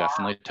 you can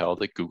definitely tell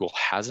that Google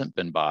hasn't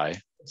been by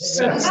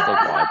since the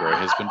library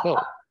has been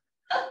built.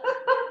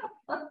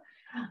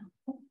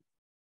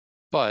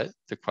 But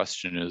the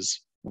question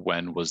is,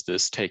 when was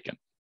this taken?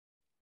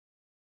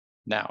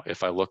 Now,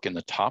 if I look in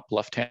the top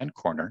left-hand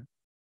corner,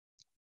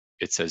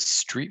 it says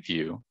Street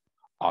View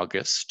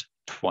August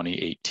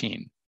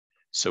 2018.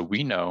 So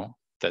we know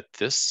that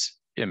this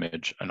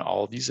image and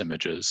all these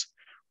images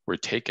were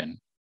taken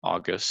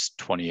August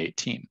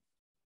 2018.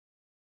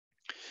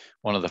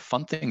 One of the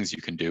fun things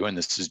you can do, and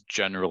this is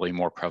generally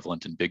more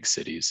prevalent in big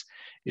cities,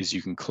 is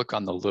you can click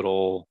on the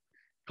little,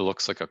 it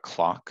looks like a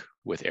clock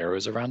with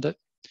arrows around it.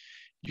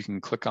 You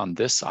can click on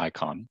this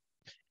icon,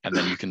 and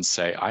then you can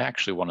say, I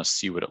actually want to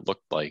see what it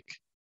looked like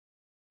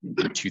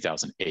in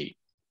 2008.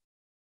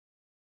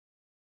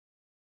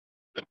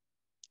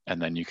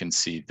 And then you can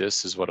see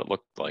this is what it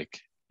looked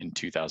like in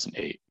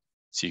 2008.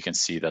 So you can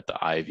see that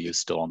the ivy is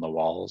still on the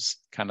walls,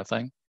 kind of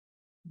thing.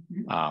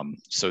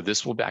 So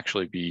this will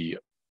actually be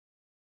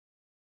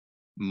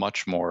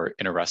much more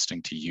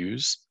interesting to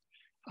use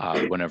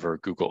whenever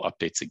Google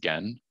updates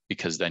again,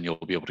 because then you'll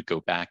be able to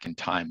go back in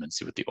time and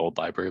see what the old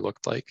library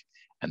looked like,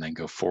 and then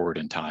go forward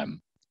in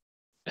time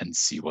and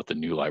see what the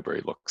new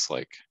library looks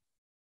like.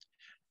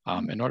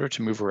 In order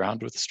to move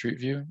around with the Street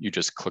View, you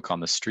just click on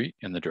the street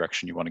in the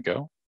direction you want to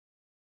go,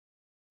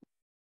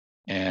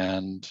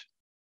 and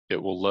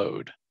it will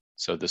load.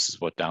 So this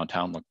is what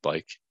downtown looked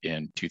like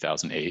in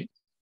 2008.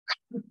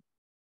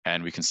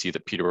 And we can see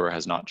that Peterborough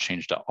has not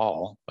changed at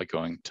all by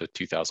going to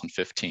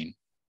 2015.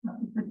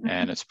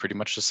 And it's pretty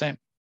much the same,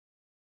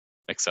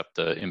 except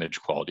the image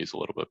quality is a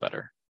little bit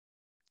better.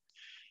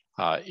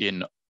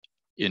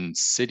 In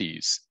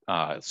cities,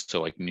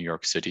 so like New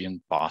York City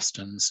and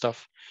Boston and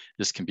stuff,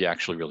 this can be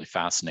actually really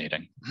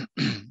fascinating,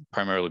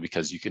 primarily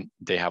because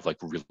they have like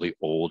really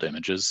old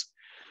images.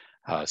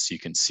 So you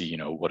can see, you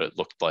know, what it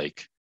looked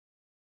like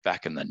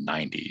back in the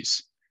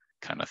 90s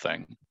kind of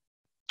thing.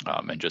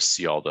 And just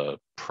see all the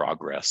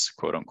progress,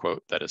 quote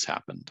unquote, that has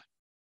happened.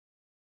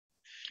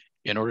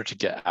 In order to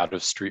get out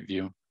of Street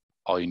View,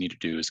 all you need to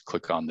do is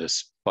click on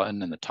this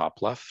button in the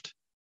top left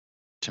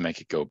to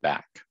make it go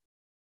back.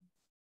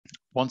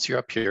 Once you're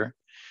up here,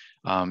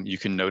 you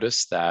can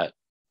notice that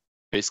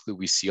basically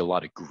we see a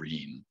lot of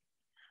green.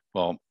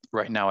 Well,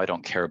 right now I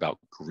don't care about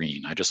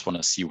green. I just want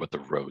to see what the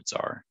roads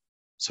are.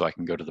 So I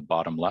can go to the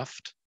bottom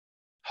left,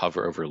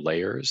 hover over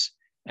layers,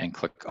 and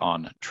click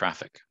on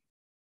traffic.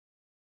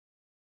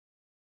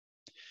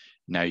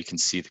 Now you can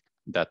see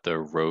that the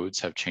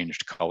roads have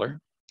changed color.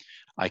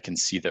 I can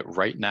see that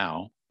right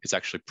now it's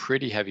actually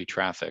pretty heavy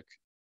traffic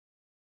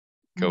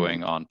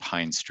going on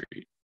Pine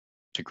Street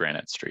to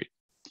Granite Street.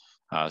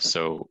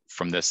 So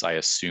from this, I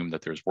assume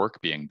that there's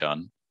work being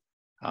done,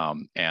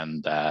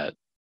 and that,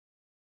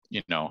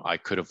 you know, I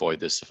could avoid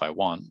this if I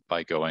want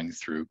by going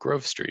through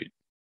Grove Street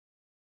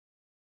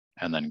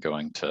and then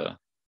going to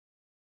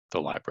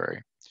the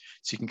library.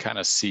 So you can kind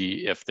of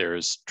see if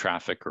there's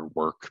traffic or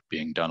work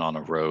being done on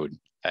a road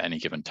at any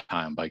given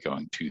time by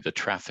going to the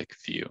traffic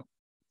view.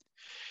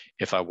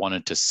 If I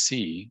wanted to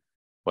see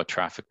what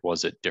traffic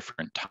was at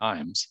different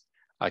times,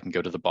 I can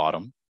go to the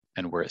bottom,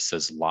 and where it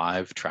says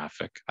live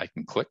traffic, I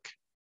can click,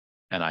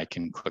 and I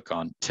can click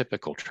on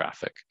typical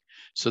traffic.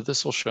 So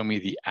this will show me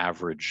the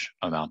average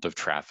amount of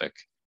traffic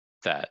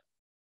that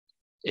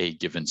a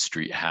given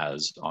street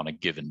has on a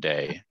given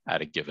day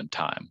at a given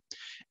time.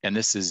 And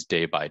this is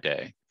day by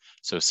day.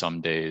 So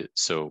some days,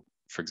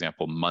 for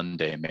example,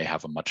 Monday may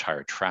have a much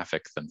higher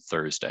traffic than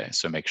Thursday.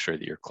 So make sure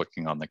that you're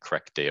clicking on the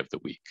correct day of the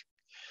week.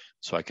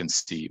 So I can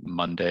see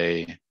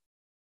Monday,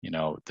 you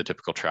know, the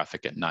typical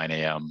traffic at 9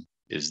 a.m.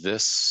 is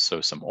this,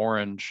 so some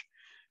orange.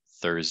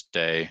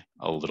 Thursday,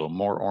 a little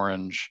more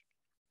orange.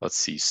 Let's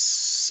see,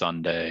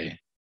 Sunday,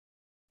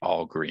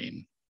 all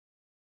green.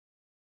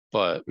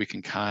 But we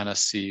can kind of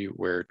see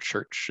where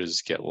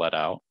churches get let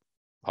out,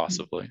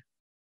 possibly.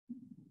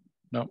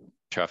 Nope,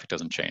 traffic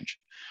doesn't change.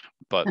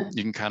 But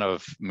you can kind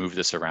of move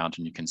this around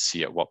and you can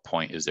see at what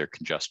point is there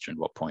congestion,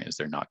 what point is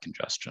there not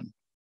congestion,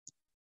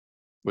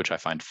 which I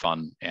find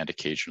fun and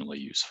occasionally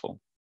useful.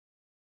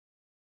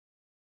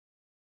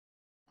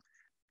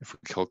 If we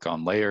click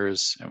on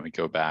layers and we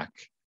go back,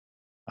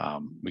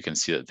 we can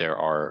see that there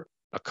are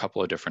a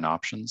couple of different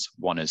options.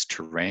 One is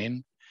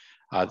terrain.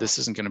 This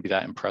isn't going to be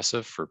that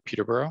impressive for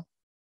Peterborough,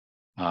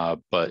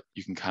 but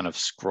you can kind of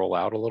scroll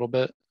out a little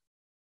bit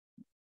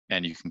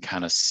and you can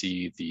kind of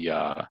see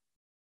the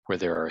where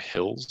there are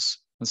hills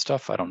and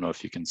stuff. I don't know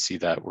if you can see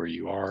that where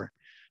you are,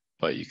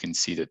 but you can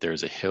see that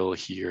there's a hill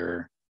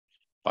here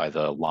by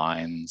the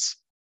lines.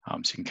 So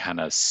you can kind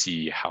of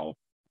see how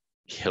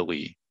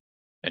hilly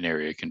an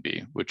area can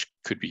be, which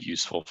could be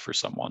useful for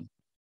someone.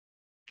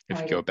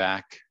 If we go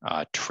back,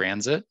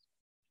 transit,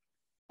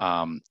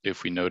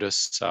 if we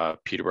notice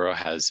Peterborough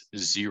has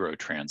 0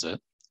 transit.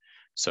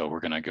 So we're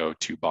gonna go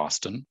to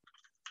Boston.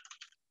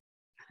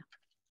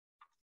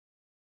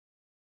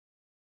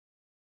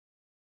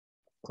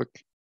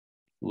 Click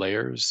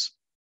layers,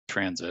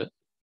 transit.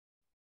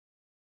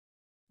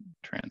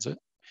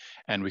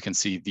 And we can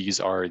see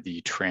these are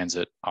the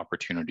transit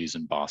opportunities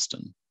in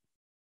Boston.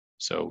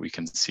 So we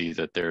can see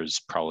that there's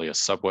probably a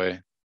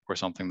subway or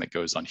something that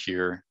goes on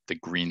here, the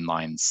green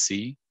line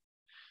C.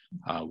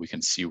 We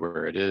can see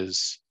where it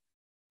is.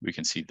 We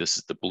can see this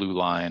is the blue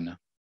line,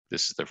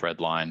 this is the red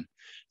line.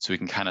 So we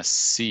can kind of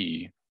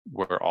see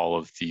where all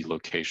of the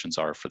locations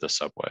are for the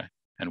subway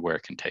and where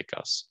it can take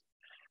us.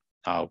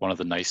 one of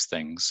the nice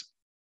things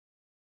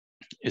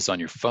is on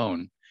your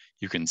phone,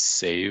 you can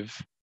save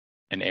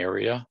an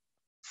area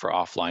for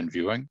offline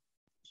viewing.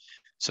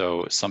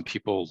 So some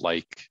people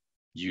like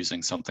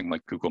using something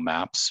like Google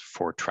Maps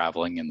for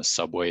traveling in the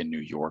subway in New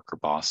York or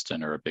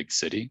Boston or a big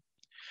city.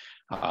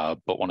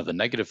 But one of the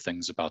negative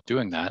things about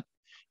doing that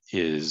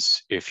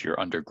is if you're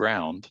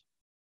underground,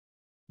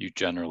 you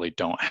generally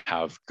don't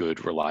have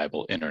good,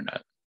 reliable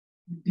internet,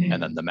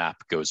 and then the map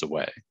goes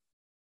away.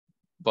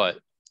 But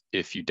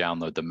if you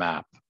download the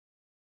map,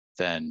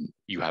 then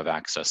you have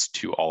access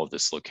to all of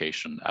this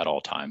location at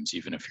all times,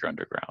 even if you're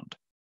underground.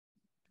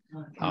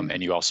 Okay.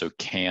 And you also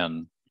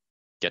can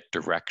get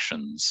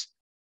directions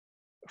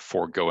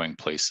for going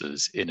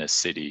places in a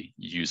city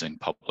using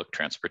public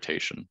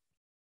transportation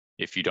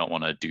if you don't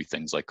want to do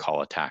things like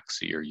call a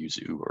taxi or use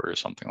Uber or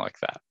something like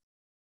that.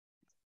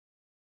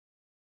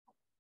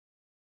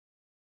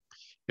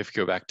 If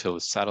you go back to the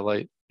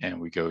satellite and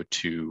we go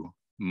to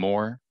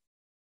more,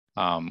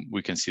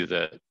 we can see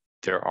that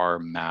there are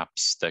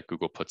maps that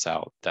Google puts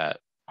out that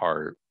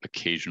are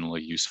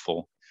occasionally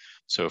useful.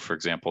 So for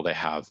example, they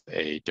have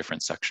a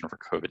different section for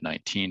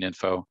COVID-19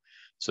 info.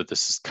 So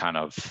this is kind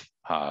of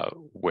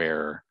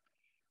where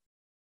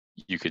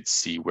you could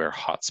see where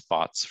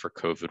hotspots for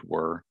COVID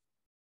were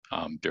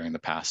during the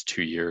past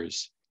 2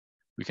 years.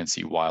 We can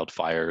see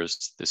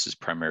wildfires. This is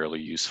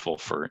primarily useful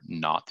for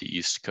not the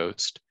East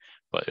Coast,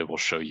 but it will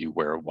show you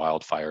where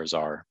wildfires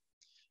are.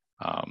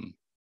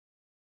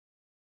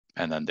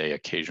 And then they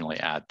occasionally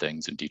add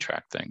things and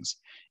detract things.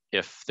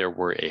 If there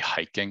were a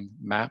hiking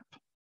map,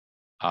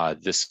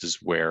 this is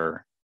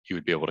where you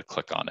would be able to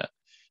click on it.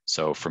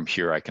 So from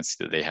here, I can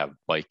see that they have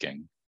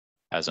biking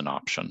as an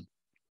option,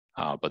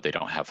 but they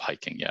don't have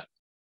hiking yet.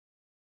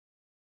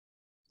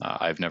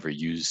 I've never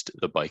used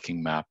the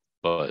biking map,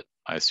 but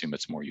I assume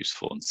it's more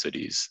useful in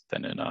cities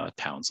than in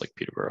towns like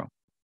Peterborough.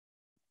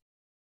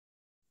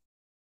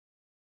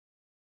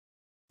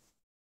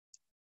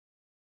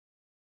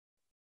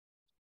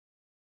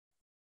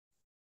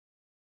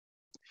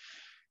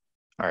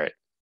 All right,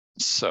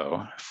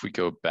 so if we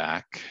go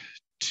back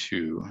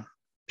to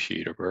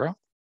Peterborough,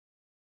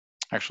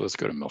 actually, let's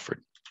go to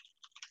Milford.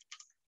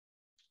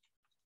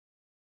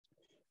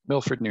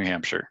 Milford, New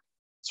Hampshire.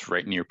 It's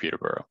right near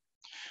Peterborough.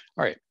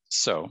 All right,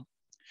 so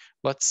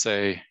let's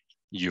say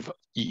you've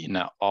eaten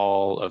at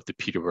all of the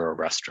Peterborough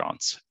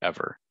restaurants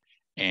ever,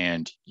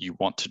 and you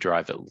want to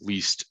drive at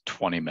least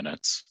 20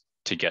 minutes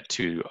to get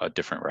to a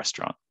different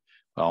restaurant.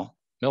 Well,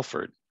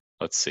 Milford,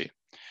 let's see.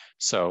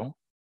 So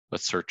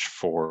let's search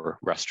for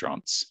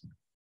restaurants.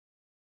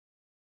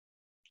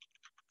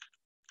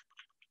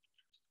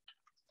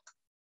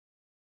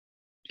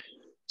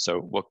 So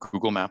what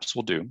Google Maps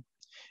will do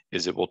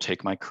is it will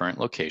take my current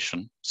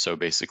location, so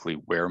basically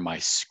where my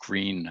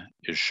screen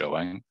is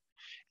showing,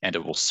 and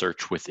it will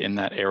search within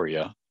that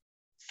area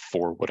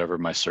for whatever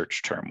my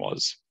search term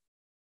was.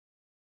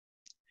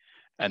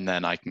 And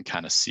then I can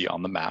kind of see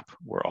on the map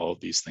where all of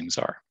these things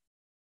are.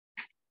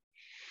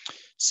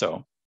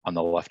 So on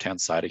the left-hand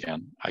side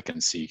again, I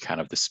can see kind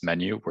of this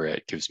menu where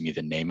it gives me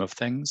the name of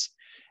things.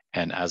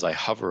 And as I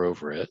hover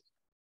over it,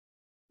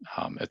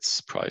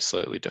 it's probably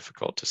slightly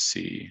difficult to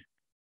see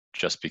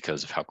just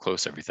because of how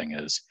close everything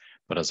is.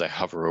 But as I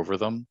hover over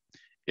them,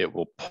 it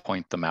will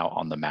point them out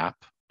on the map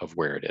of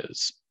where it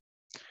is.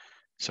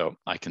 So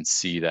I can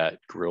see that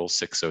Grill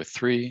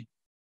 603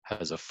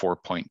 has a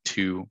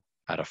 4.2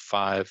 out of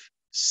 5,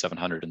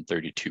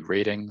 732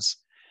 ratings,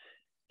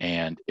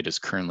 and it is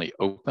currently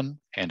open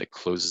and it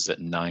closes at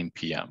 9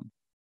 p.m.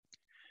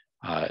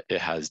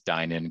 It has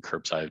dine-in,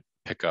 curbside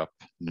pickup,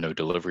 no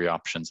delivery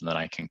options, and then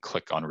I can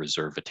click on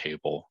reserve a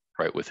table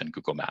right within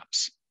Google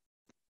Maps.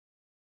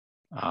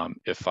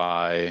 If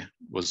I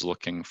was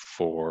looking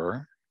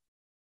for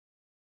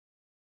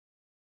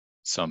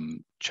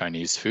some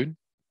Chinese food,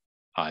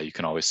 you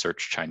can always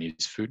search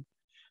Chinese food,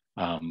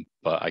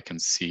 but I can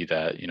see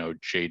that,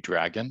 Jade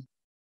Dragon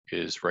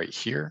is right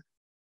here.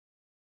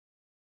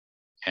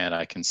 And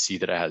I can see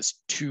that it has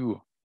 $2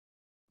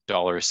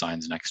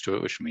 signs next to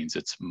it, which means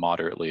it's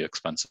moderately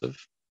expensive.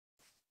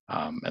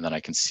 And then I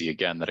can see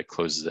again that it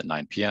closes at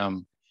 9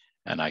 p.m.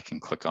 and I can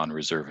click on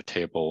reserve a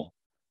table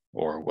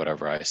or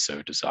whatever I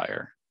so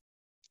desire.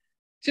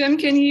 Tim,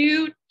 can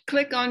you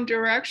click on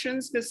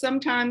directions? Because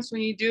sometimes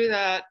when you do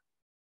that,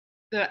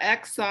 the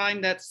X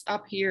sign that's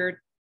up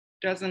here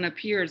doesn't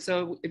appear.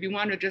 So if you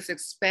want to just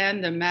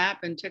expand the map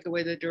and take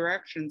away the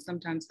directions,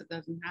 sometimes it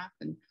doesn't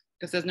happen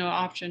because there's no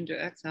option to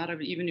X out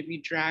of it, even if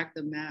you drag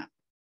the map.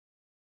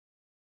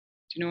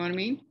 Do you know what I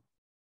mean?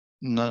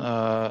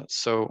 No,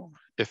 so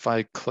if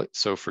I click,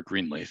 so for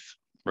Greenleaf,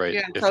 right?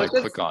 Yeah, if so I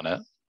click on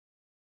it,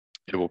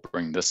 it will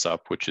bring this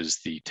up, which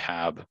is the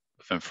tab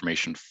of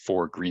information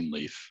for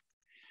Greenleaf.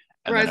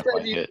 And right, then so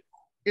if I hit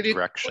if you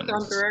directions,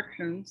 click on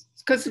directions,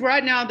 because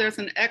right now there's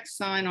an X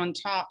sign on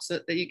top so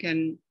that you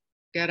can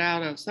get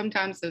out of.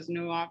 Sometimes there's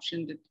no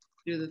option to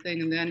do the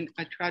thing, and then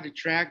I try to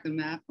drag the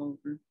map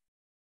over.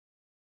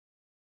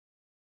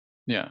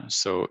 yeah,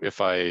 so if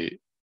I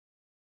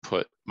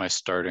put my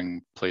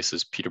starting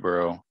places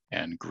Peterborough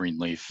and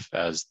Greenleaf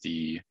as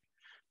the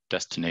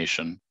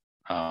destination,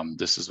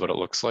 this is what it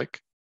looks like.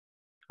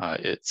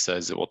 It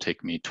says it will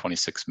take me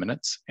 26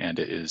 minutes and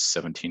it is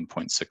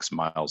 17.6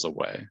 miles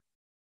away.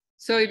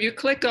 So if you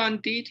click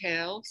on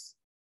details,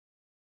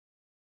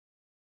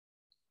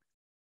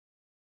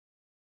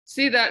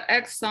 see that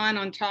X sign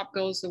on top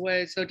goes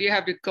away. So do you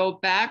have to go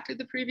back to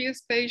the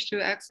previous page to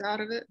X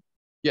out of it?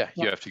 Yeah,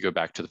 you have to go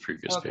back to the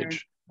previous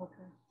page. Okay.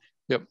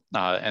 Yep,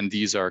 and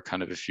these are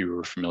kind of, if you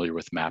were familiar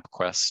with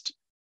MapQuest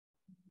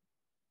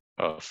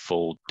a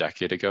full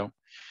decade ago,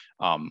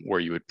 where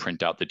you would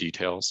print out the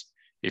details.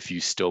 If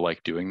you still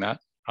like doing that,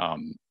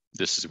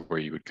 this is where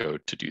you would go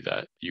to do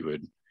that. You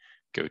would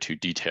go to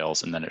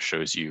details and then it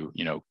shows you,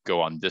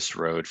 go on this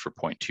road for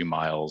 0.2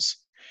 miles,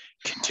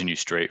 continue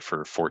straight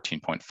for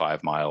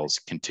 14.5 miles,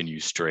 continue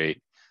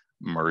straight,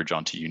 merge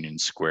onto Union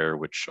Square,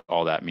 which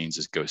all that means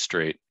is go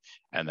straight,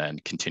 and then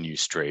continue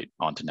straight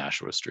onto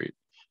Nashua Street.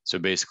 So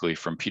basically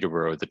from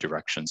Peterborough, the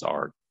directions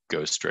are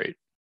go straight.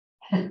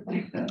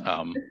 It's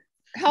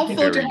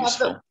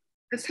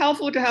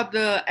helpful to have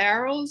the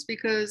arrows,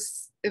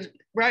 because if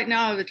right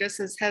now it just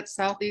says head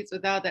southeast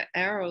without the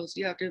arrows,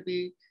 you have to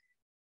be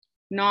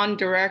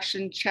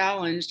non-direction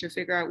challenged to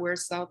figure out where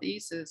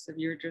southeast is if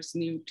you're just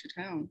new to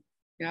town.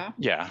 Yeah?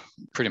 Yeah,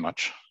 pretty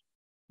much.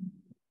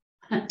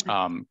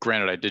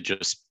 Granted, I did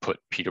just put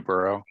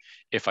Peterborough.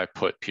 If I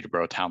put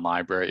Peterborough Town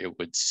Library, it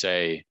would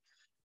say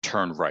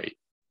turn right,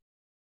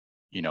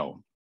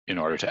 in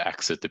order to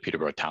exit the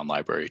Peterborough Town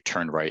Library,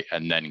 turn right,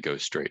 and then go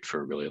straight for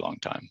a really long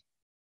time.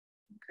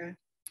 Okay.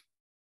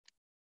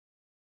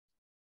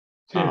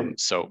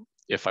 So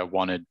if I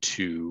wanted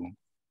to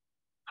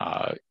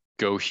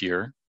go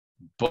here,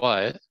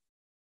 but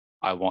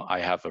I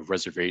have a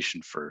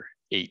reservation for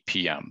 8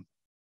 p.m.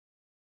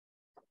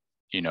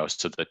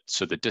 So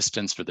the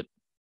distance or the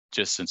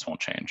distance won't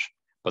change,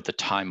 but the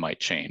time might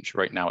change.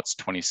 Right now it's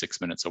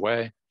 26 minutes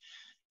away,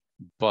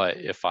 but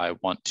if I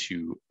want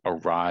to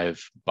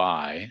arrive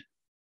by,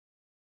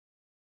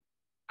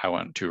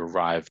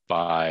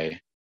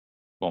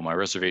 well, my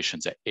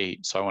reservation's at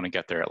 8, so I want to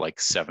get there at like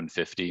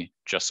 7:50,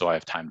 just so I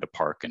have time to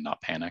park and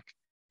not panic.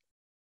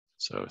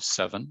 So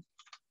 7.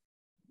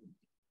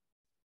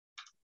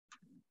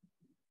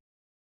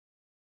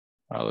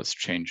 Let's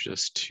change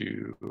this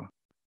to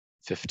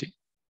 50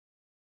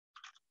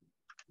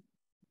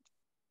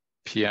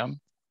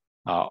 p.m.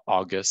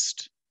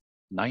 August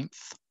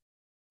 9th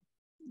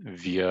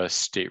via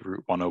State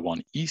Route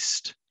 101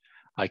 East.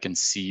 I can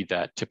see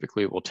that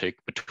typically it will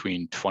take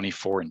between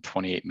 24 and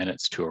 28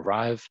 minutes to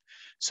arrive.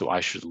 So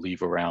I should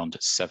leave around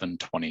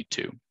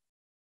 7:22.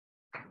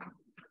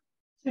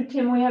 So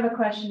Tim, we have a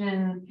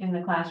question in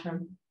the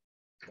classroom.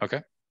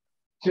 Okay.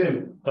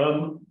 Tim,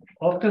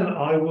 often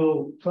I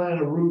will plan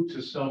a route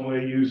to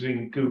somewhere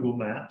using Google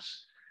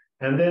Maps,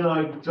 and then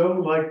I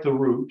don't like the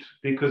route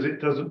because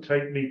it doesn't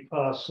take me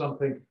past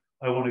something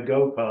I want to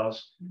go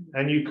past,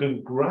 and you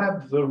can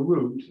grab the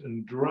route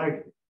and drag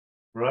it,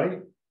 right?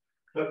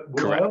 But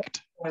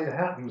correct. What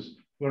happens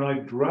when I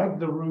drag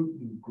the route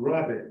and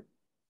grab it,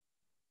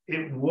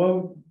 it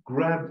won't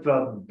grab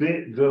the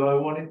bit that I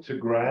want it to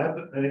grab,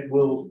 and it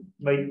will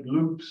make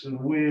loops and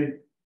weird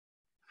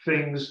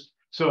things.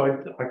 So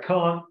I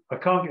can't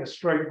get a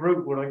straight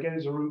route. What I get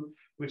is a route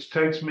which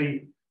takes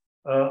me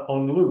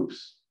on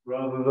loops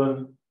rather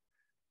than.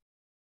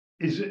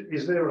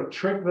 Is there a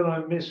trick that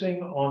I'm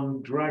missing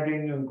on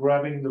dragging and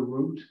grabbing the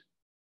route?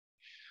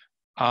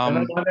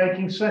 Am I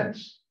making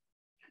sense?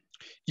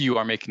 You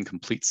are making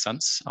complete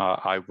sense.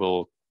 I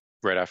will,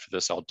 right after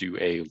this, I'll do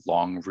a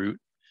long route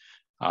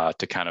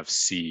to kind of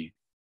see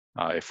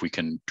if we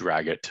can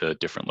drag it to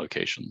different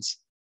locations.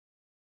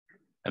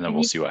 And then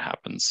we'll see what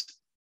happens.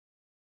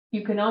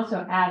 You can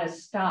also add a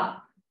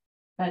stop.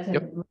 That's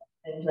in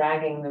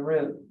dragging the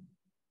route.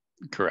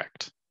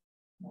 Correct.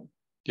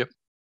 Yep.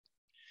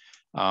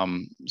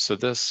 So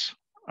this,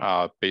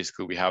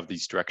 basically we have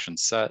these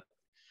directions set.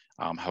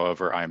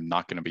 However, I'm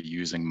not going to be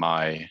using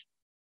my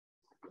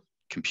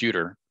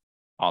computer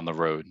on the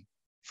road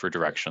for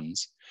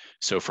directions.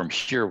 So from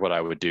here, what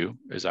I would do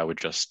is I would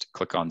just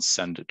click on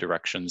send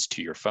directions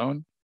to your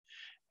phone.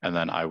 And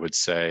then I would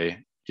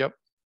say, yep.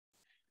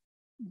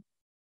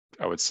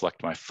 I would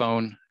select my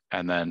phone,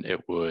 and then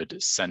it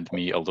would send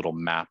me a little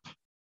map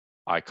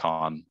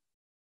icon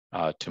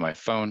to my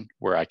phone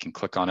where I can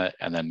click on it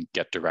and then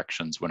get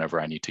directions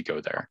whenever I need to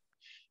go there.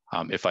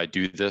 If I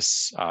do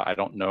this, I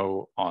don't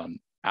know on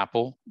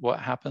Apple what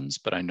happens,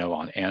 but I know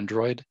on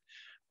Android,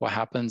 what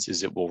happens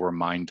is it will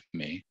remind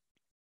me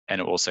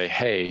and it will say,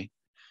 hey,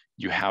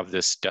 you have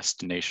this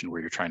destination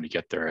where you're trying to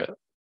get there at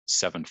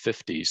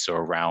 7:50. So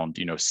around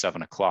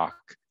 7 o'clock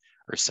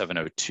or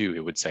 7:02,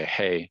 it would say,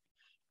 hey,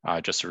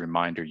 just a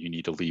reminder, you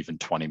need to leave in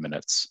 20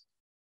 minutes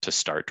to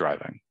start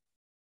driving,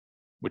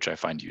 which I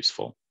find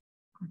useful.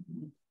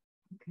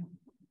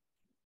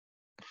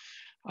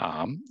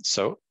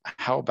 So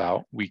how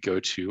about we go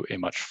to a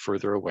much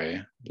further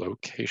away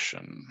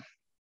location?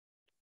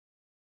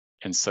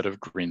 Instead of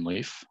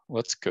Greenleaf,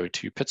 let's go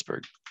to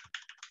Pittsburgh.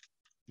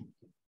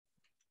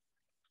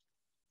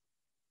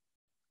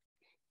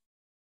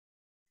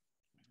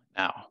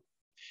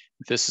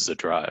 this is a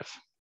drive.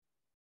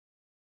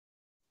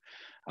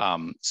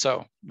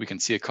 So we can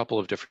see a couple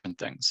of different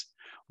things.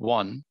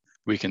 One,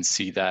 we can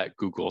see that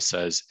Google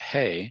says,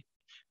 hey,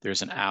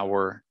 there's an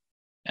hour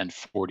and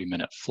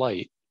 40-minute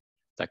flight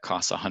that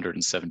costs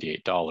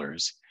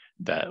 $178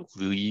 that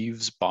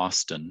leaves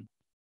Boston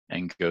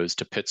and goes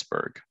to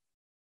Pittsburgh.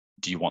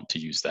 Do you want to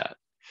use that?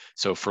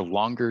 So for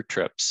longer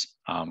trips,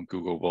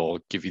 Google will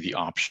give you the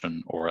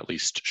option, or at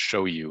least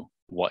show you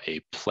what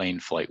a plane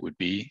flight would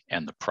be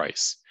and the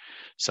price.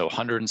 So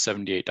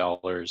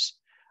 $178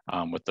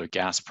 with the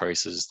gas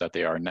prices that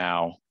they are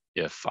now.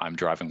 If I'm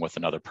driving with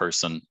another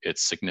person,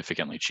 it's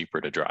significantly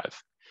cheaper to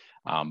drive.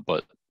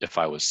 But if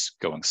I was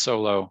going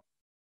solo,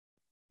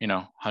 you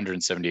know,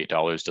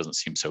 $178 doesn't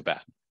seem so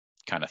bad,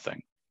 kind of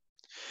thing.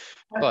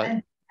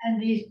 But and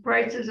these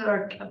prices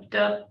are kept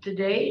up to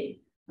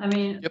date. I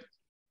mean, yep.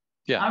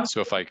 Yeah.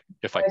 So if I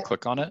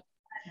click on it,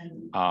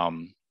 I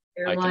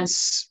can,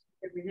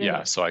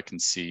 yeah, so I can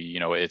see, you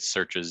know, it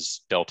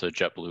searches Delta,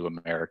 JetBlue,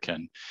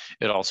 American.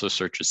 It also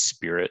searches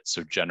Spirit.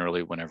 So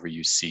generally, whenever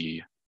you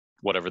see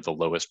whatever the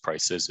lowest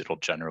price is, it'll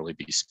generally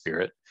be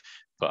Spirit.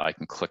 But I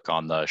can click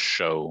on the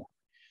show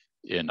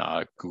in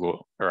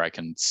Google, or I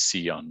can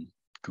see on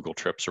Google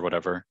Trips or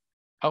whatever.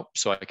 Oh,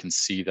 so I can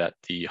see that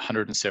the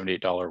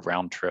 $178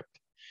 round trip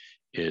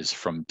is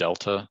from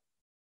Delta,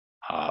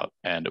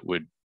 and it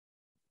would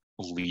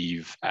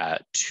leave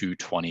at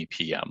 2:20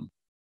 p.m.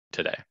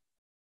 today.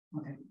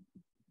 Okay.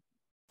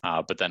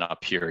 But then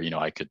up here, you know,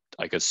 I could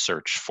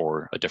search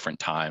for a different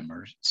time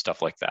or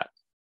stuff like that.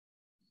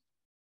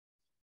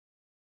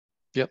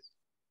 Yep,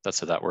 that's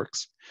how that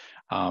works.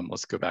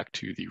 Let's go back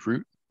to the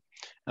route,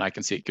 and I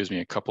can see it gives me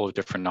a couple of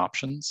different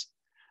options.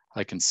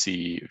 I can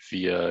see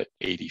via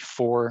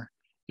 84,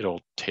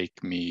 it'll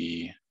take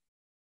me,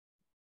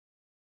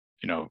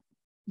 you know,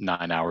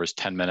 9 hours,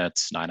 10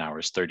 minutes, 9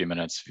 hours, 30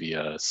 minutes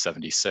via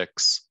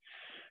 76.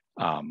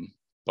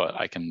 But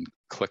I can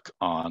click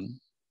on,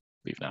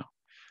 leave now,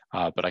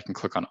 but I can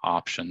click on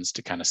options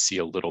to kind of see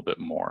a little bit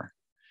more.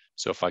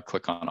 So if I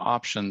click on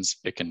options,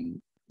 it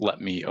can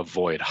let me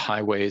avoid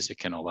highways. It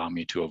can allow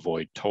me to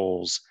avoid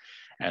tolls.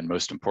 And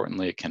most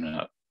importantly, it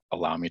can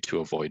allow me to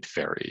avoid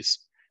ferries.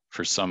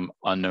 For some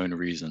unknown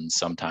reason,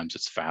 sometimes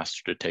it's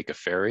faster to take a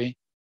ferry,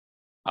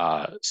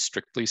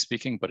 strictly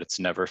speaking, but it's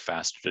never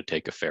faster to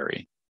take a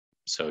ferry.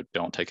 So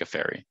don't take a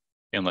ferry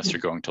unless you're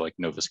going to like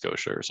Nova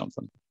Scotia or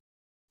something.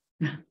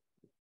 All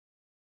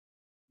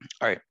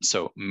right,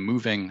 so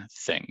moving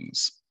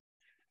things.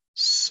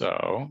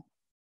 So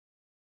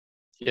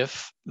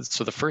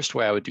the first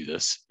way I would do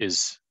this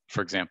is,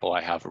 for example,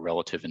 I have a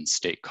relative in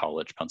State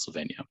College,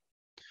 Pennsylvania.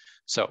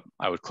 So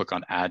I would click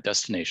on Add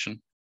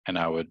Destination, and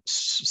I would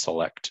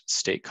select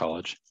State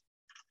College.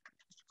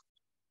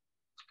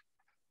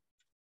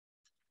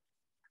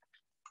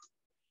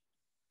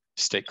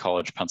 State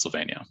College,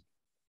 Pennsylvania.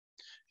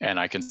 And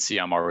I can see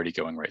I'm already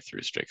going right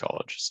through State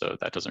College, so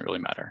that doesn't really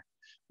matter.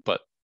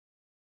 But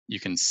you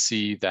can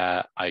see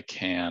that I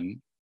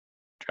can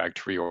drag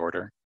to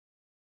reorder,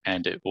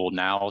 and it will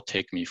now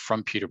take me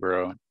from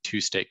Peterborough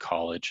to State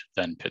College,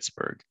 then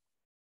Pittsburgh.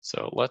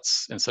 So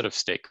let's, instead of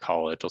State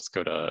College, let's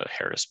go to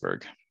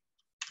Harrisburg.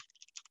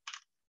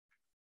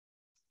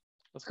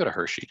 Let's go to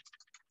Hershey.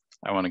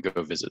 I want to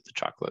go visit the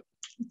chocolate.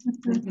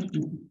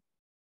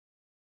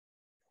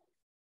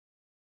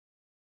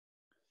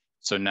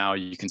 So now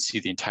you can see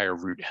the entire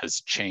route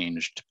has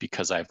changed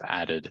because I've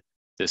added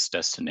this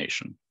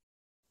destination.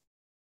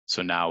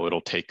 So now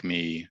it'll take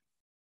me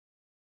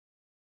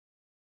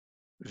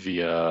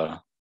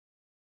via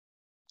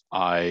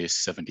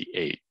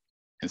I-78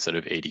 instead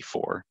of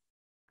 84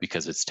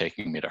 because it's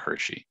taking me to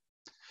Hershey.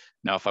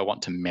 Now, if I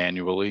want to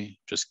manually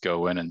just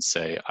go in and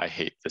say, I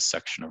hate this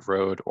section of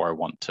road, or I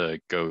want to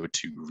go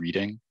to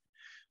reading,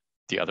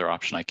 the other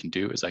option I can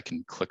do is I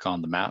can click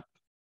on the map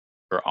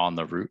or on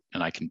the route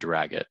and I can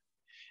drag it.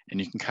 And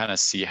you can kind of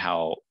see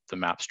how the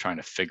map's trying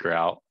to figure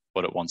out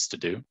what it wants to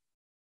do.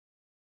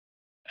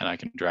 And I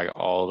can drag it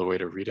all the way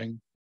to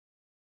reading.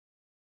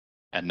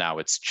 And now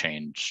it's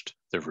changed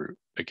the route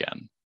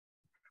again.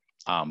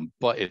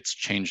 But it's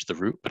changed the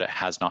route, but it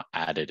has not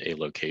added a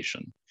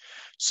location.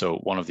 So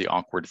one of the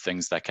awkward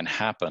things that can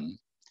happen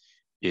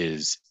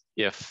is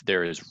if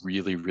there is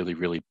really, really,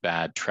 really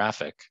bad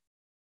traffic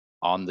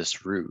on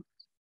this route,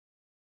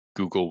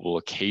 Google will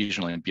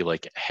occasionally be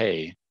like,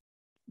 hey,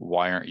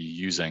 why aren't you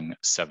using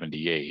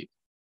 78?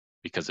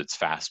 Because it's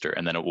faster.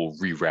 And then it will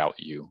reroute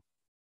you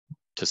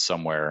to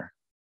somewhere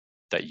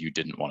that you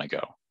didn't want to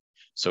go.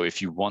 So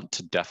if you want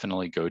to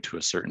definitely go to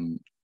a certain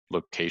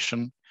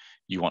location,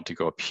 you want to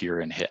go up here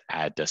and hit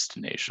Add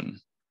Destination.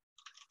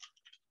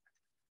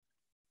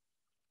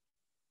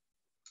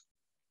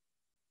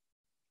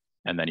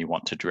 And then you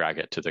want to drag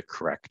it to the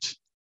correct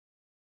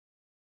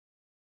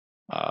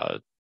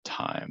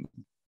time.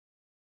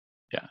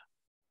 Yeah,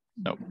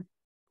 nope.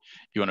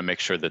 You want to make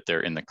sure that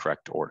they're in the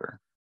correct order.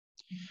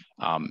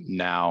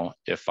 Now,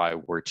 if I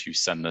were to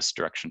send this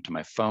direction to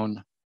my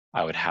phone,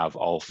 I would have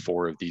all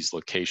 4 of these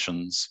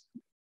locations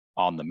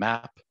on the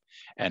map,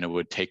 and it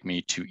would take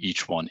me to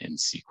each one in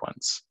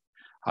sequence.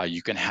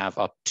 You can have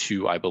up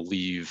to, I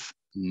believe,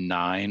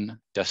 9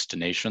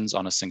 destinations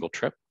on a single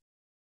trip,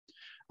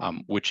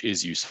 which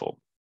is useful.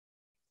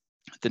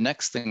 The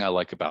next thing I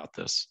like about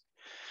this,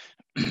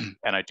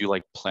 and I do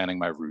like planning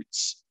my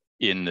routes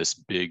in this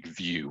big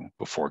view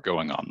before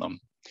going on them,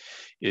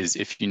 is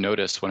if you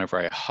notice whenever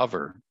I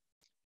hover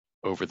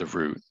over the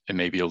route, it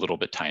may be a little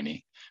bit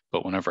tiny,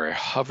 but whenever I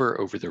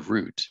hover over the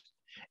route,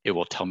 it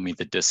will tell me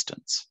the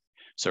distance.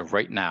 So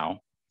right now,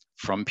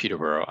 from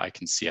Peterborough, I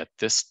can see at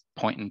this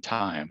point in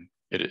time,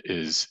 it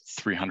is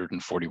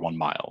 341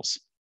 miles.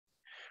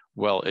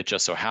 Well, it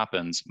just so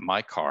happens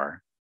my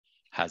car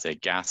has a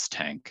gas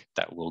tank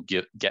that will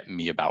get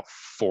me about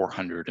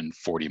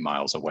 440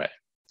 miles away.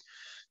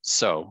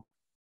 So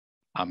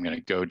I'm going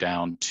to go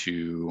down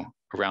to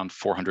around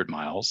 400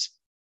 miles.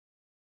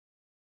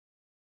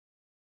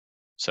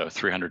 So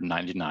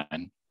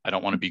 399. I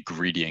don't want to be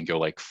greedy and go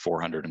like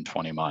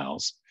 420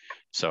 miles.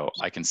 So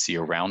I can see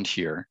around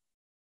here,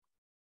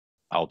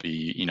 I'll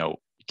be,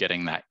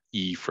 getting that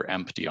E for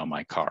empty on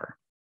my car.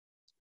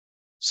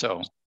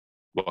 So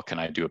what can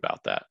I do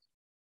about that?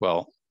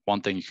 Well,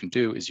 one thing you can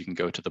do is you can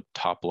go to the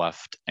top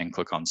left and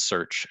click on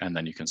search, and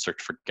then you can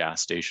search for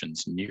gas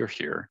stations near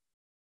here.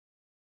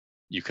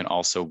 You can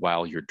also,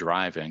 while you're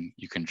driving,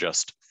 you can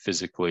just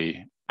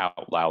physically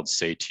out loud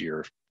say to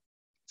your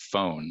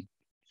phone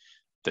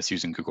that's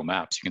using Google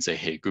Maps, you can say,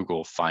 hey,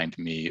 Google, find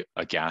me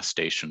a gas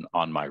station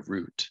on my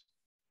route.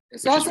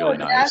 It's also really a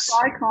gas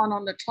nice. icon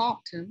on the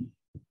top, Tim.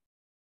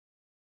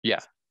 Yeah.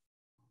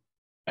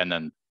 And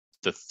then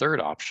the third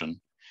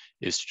option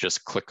is to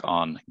just click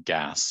on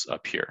gas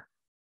up here.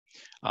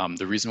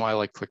 The reason why I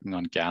like clicking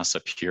on gas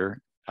up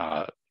here,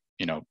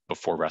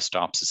 before rest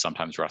stops, is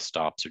sometimes rest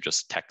stops are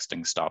just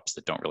texting stops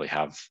that don't really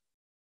have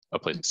a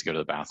place to go to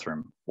the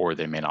bathroom, or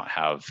they may not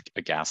have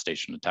a gas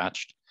station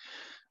attached.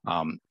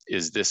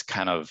 Is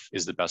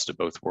the best of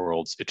both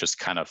worlds. It just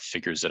kind of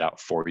figures it out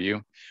for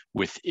you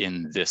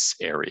within this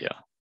area.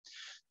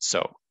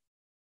 So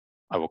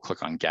I will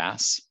click on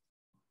gas,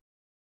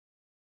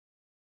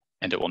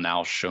 and it will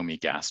now show me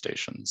gas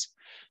stations.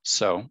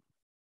 So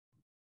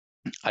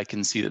I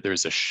can see that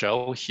there's a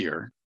Shell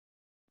here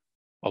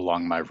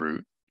along my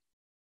route.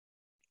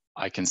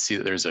 I can see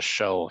that there's a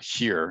Shell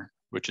here,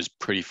 which is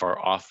pretty far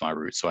off my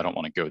route, so I don't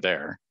want to go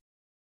there.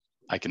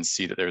 I can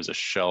see that there's a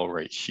Shell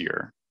right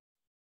here,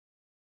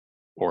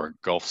 or a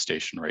Gulf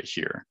station right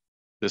here.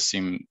 This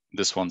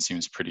one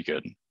seems pretty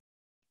good.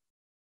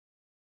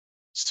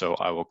 So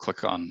I will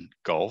click on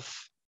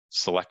Gulf,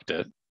 select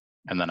it,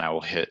 and then I will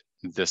hit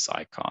this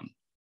icon.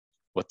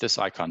 What this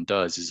icon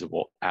does is it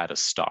will add a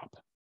stop.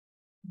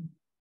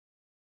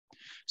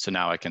 So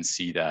now I can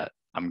see that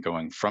I'm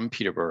going from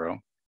Peterborough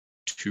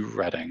to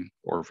Reading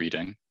or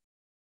Reading,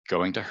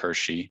 going to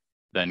Hershey,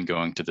 then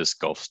going to this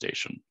Gulf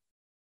station.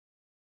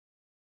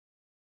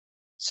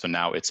 So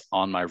now it's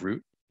on my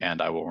route,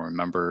 and I will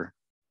remember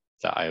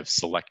that I have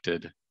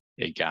selected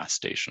a gas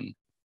station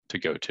to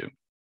go to.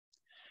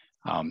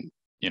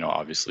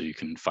 Obviously you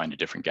can find a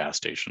different gas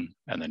station,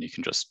 and then you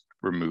can just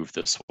remove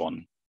this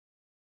one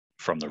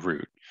from the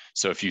route.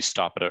 So if you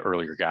stop at an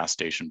earlier gas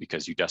station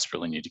because you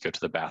desperately need to go to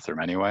the bathroom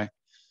anyway,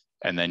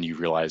 and then you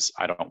realize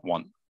I don't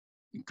want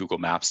Google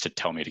Maps to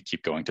tell me to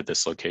keep going to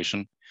this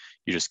location,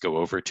 you just go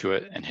over to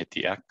it and hit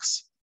the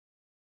X,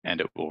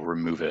 and it will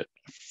remove it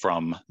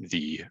from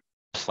the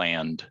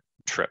planned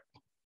trip.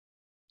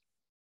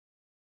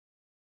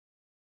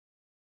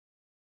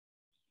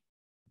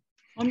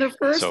 On the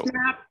first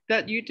map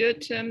that you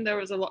did, Tim, there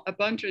was a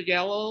bunch of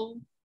yellow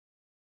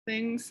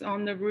things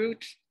on the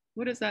route.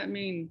 What does that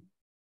mean?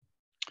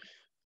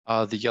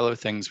 The yellow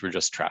things were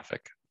just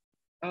traffic.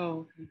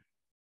 Oh.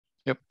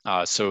 Yep.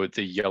 So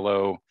the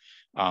yellow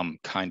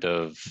kind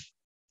of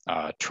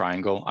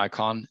triangle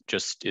icon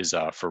just is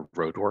for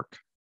road work.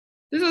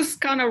 This is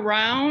kind of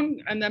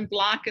round and then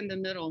black in the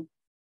middle.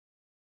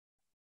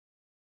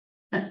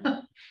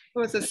 It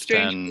was a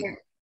strange thing.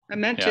 I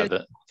mentioned.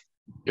 Yeah,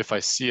 if I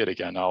see it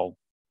again, I'll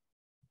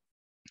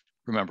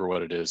remember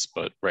what it is,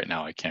 but right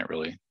now I can't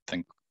really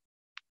think.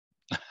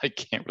 I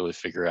can't really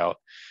figure out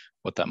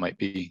what that might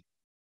be.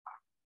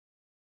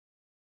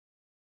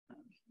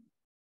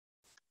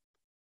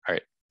 All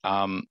right.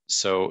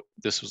 So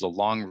this was a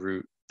long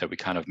route that we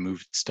kind of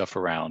moved stuff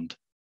around.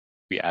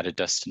 We added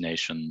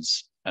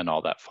destinations and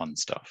all that fun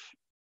stuff.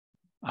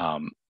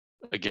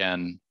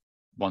 Again,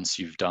 once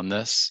you've done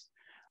this,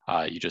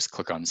 you just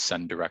click on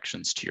send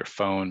directions to your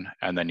phone,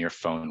 and then your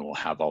phone will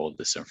have all of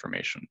this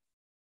information.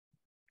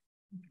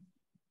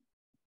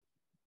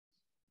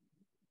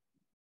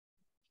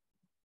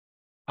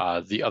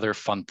 The other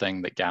fun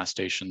thing that gas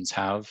stations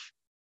have,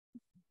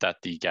 that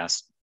the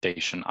gas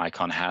station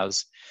icon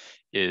has,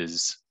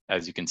 is,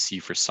 as you can see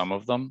for some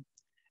of them,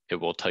 it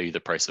will tell you the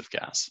price of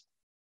gas.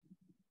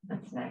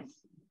 That's nice.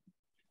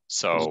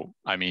 So,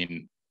 I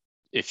mean,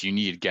 if you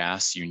need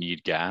gas, you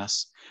need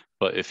gas.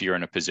 But if you're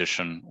in a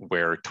position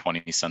where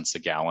 20 cents a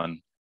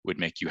gallon would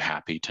make you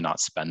happy to not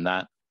spend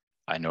that,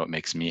 I know it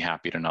makes me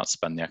happy to not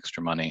spend the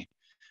extra money,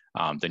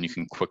 then you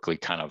can quickly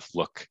kind of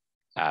look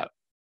at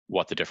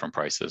what the different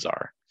prices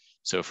are.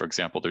 So for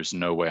example, there's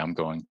no way I'm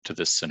going to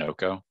this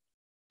Sunoco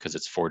because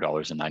it's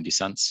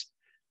 $4.90,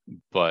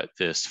 but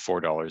this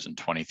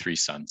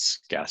 $4.23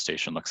 gas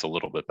station looks a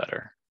little bit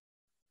better.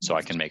 So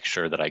I can make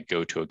sure that I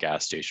go to a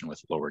gas station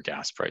with lower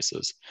gas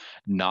prices.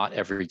 Not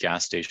every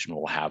gas station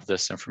will have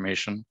this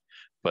information,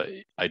 but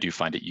I do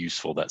find it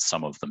useful that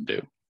some of them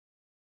do.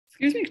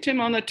 Excuse me, Tim,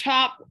 on the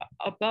top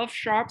above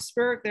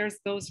Sharpsburg, there's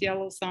those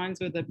yellow signs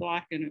with the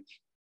black in it.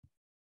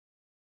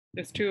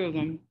 There's 2 of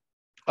them.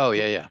 Oh,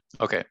 yeah, yeah.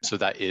 Okay, so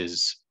that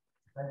is,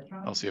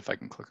 I'll see if I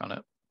can click on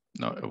it.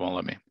 No, it won't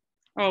let me.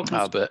 Oh,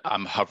 But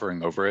I'm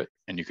hovering over it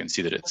and you can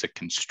see that it's a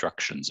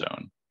construction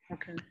zone.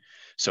 okay.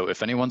 So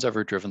if anyone's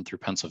ever driven through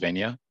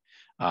Pennsylvania,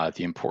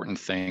 the important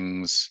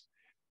things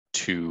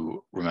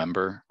to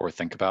remember or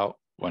think about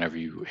whenever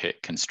you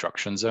hit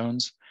construction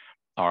zones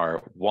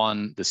are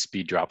 1, the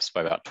speed drops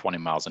by about 20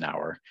 miles an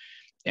hour,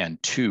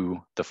 and 2,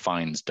 the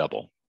fines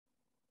double.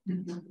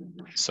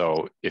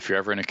 So if you're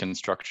ever in a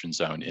construction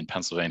zone in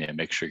Pennsylvania,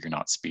 make sure you're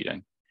not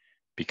speeding,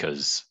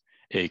 because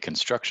a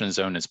construction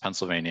zone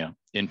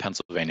in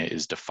Pennsylvania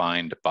is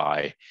defined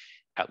by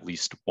at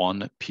least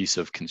 1 piece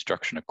of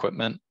construction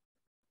equipment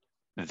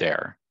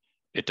there.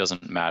 It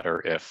doesn't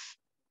matter if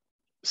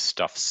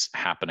stuff's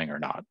happening or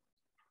not.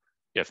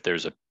 If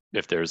there's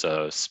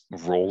a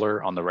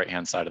roller on the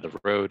right-hand side of the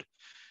road,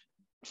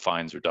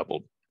 fines are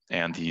doubled,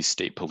 and the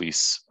state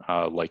police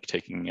like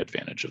taking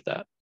advantage of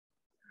that.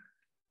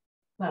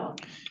 Well,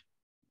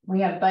 we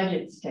have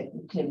budgets to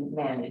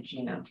manage,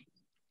 you know.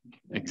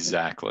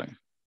 Exactly.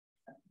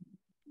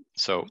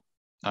 So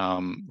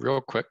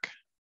real quick,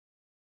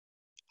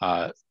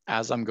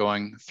 as I'm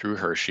going through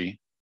Hershey,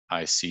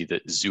 I see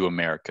that Zoo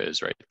America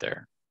is right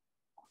there.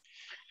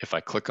 If I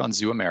click on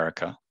Zoo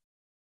America,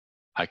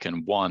 I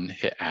can 1,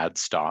 hit add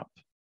stop,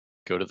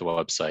 go to the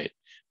website,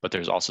 but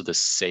there's also the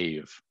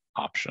save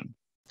option.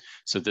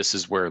 So this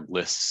is where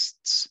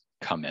lists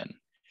come in.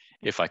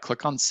 If I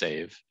click on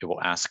save, it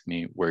will ask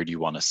me, where do you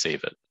want to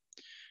save it?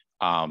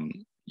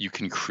 You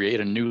can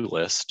create a new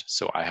list.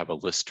 So I have a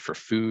list for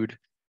food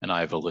and I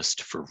have a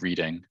list for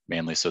reading,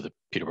 mainly so the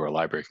Peterborough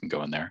Library can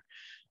go in there.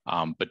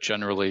 But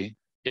generally,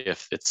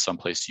 if it's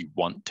someplace you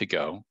want to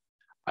go,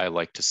 I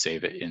like to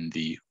save it in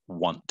the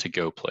want to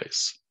go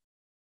place.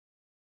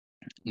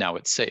 Now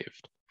it's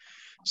saved.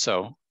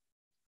 So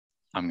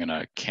I'm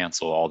gonna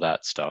cancel all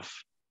that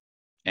stuff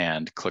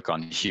and click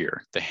on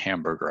here, the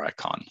hamburger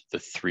icon, the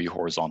 3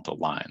 horizontal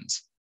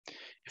lines.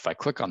 If I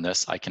click on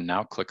this, I can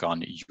now click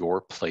on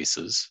your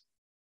places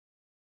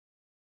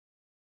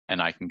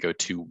and I can go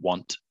to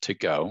want to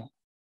go.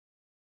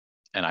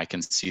 And I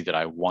can see that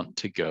I want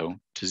to go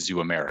to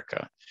Zoo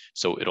America.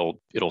 So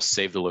it'll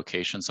save the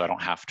location so I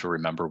don't have to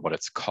remember what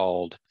it's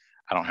called.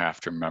 I don't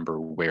have to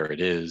remember where it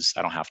is.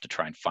 I don't have to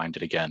try and find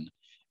it again.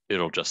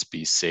 It'll just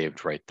be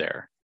saved right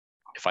there.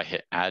 If I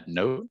hit add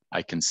note,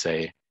 I can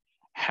say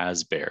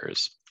has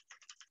bears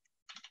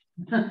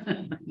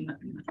and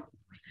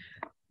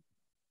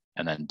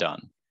then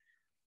done.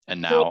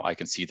 And now I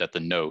can see that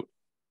the note,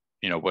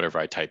 whatever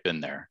I type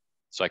in there.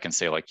 So I can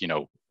say like,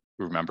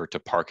 remember to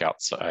park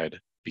outside,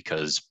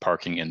 because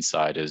parking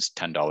inside is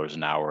 $10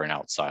 an hour and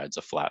outside's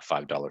a flat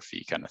 $5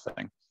 fee kind of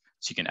thing.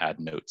 So you can add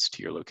notes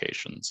to your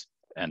locations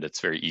and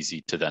it's very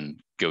easy to then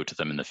go to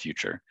them in the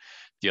future.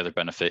 The other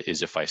benefit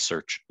is if I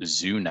search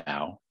zoo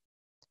now,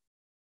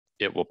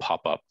 it will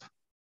pop up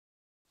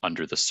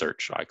under the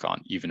search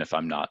icon, even if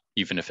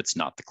it's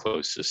not the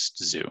closest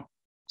zoo.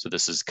 So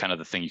this is kind of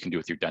the thing you can do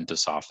with your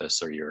dentist's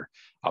office or your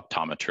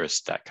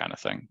optometrist, that kind of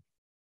thing.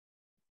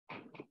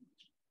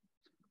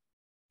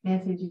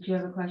 Nancy, did you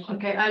have a question?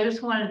 Okay, I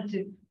just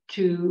wanted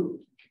to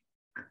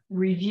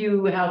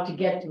review how to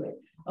get to it.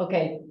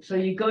 Okay, so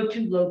you go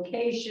to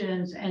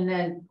locations and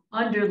then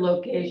under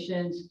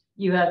locations,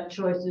 you have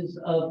choices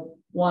of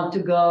want to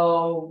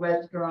go,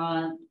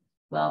 restaurant,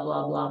 blah,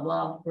 blah, blah,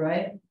 blah,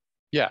 right?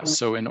 Yeah,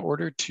 so in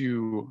order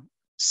to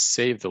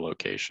save the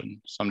location,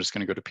 so I'm just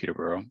going to go to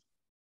Peterborough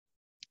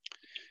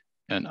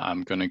and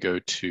I'm going to go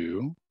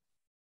to,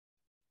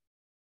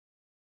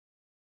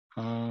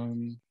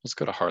 let's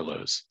go to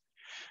Harlow's.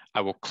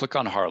 I will click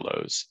on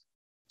Harlow's.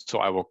 So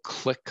I will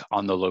click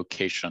on the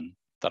location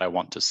that I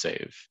want to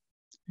save.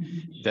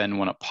 Then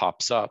when it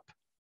pops up,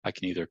 I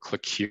can either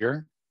click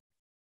here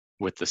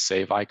with the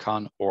save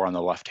icon, or on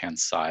the left-hand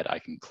side, I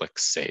can click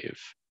save.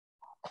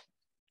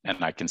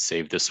 And I can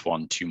save this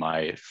one to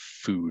my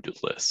food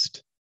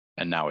list.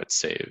 And now it's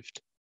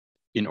saved.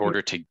 In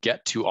order to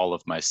get to all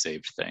of my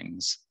saved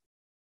things,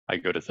 I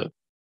go to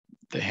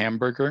the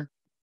hamburger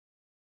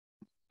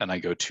and I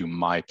go to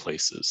my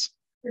places.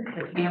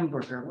 The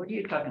hamburger, what are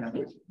you talking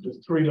about?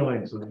 There's 3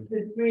 lines.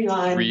 The 3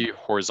 lines. 3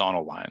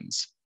 horizontal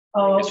lines.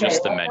 Oh, It's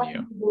just the menu.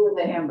 To do with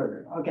the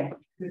hamburger, okay.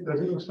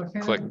 Does it look like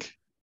that? Click,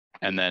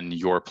 and then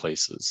your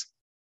places.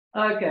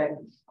 Okay.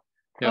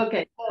 Yep.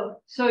 Okay,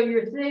 so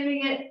you're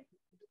saving it.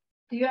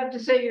 Do you have to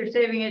say you're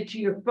saving it to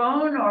your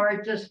phone or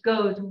it just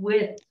goes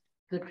with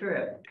the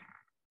trip?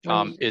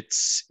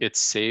 It's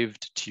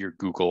saved to your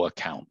Google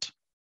account.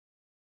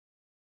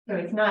 So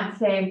it's not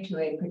saved to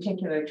a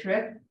particular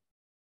trip?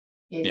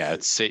 Yeah,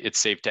 it's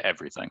saved to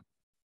everything.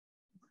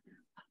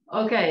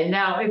 Okay,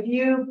 now if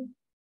you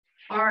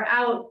are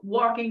out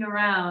walking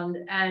around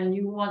and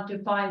you want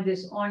to find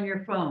this on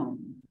your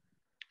phone.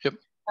 Yep.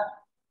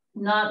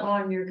 Not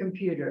on your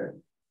computer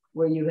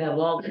where you have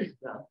all this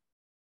stuff.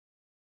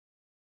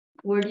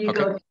 Where do you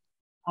go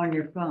on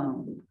your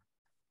phone?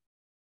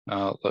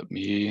 Let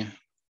me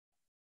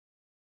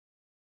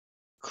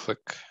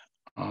click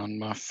on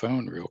my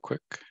phone real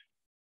quick.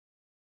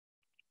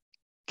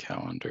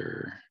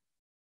 Calendar,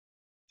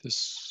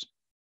 this.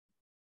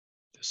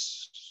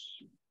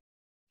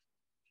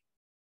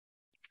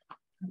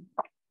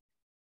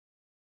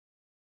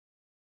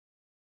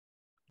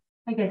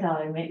 I guess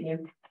I'll admit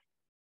you.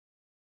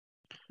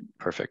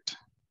 Perfect.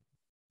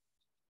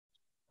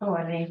 Oh,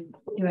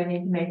 do I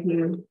need to make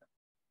you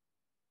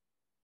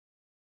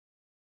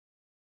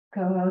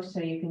co-host so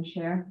you can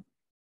share?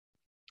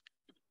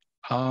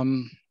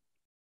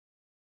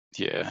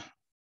 Yeah.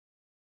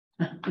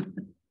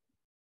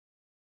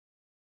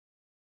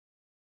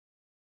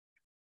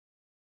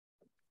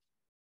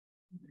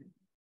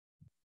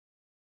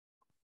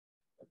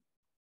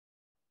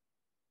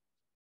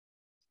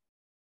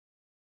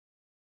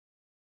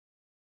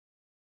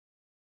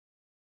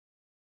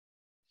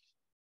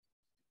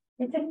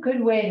 It's a good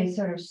way to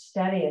sort of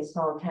study a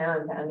small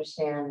town to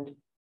understand,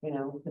 you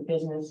know, the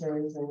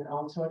businesses and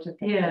all sorts of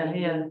things. Yeah, that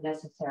you yeah. don't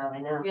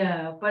necessarily know.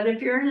 Yeah, but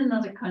if you're in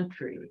another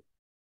country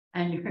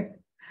and you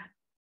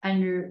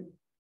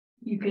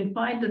can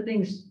find the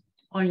things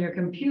on your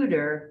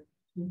computer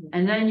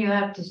and then you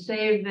have to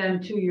save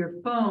them to your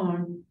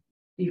phone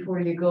before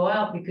you go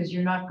out because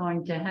you're not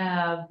going to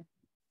have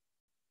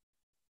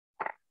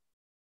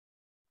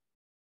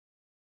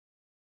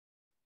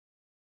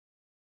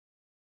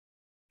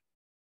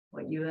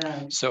what you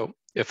have. So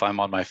if I'm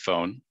on my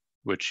phone,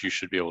 which you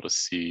should be able to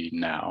see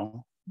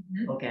now.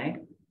 Okay.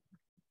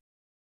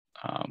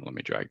 Let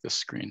me drag this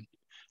screen.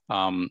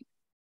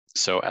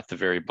 So at the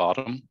very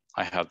bottom,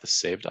 I have the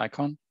saved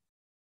icon.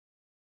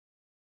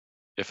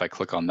 If I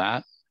click on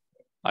that,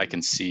 I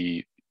can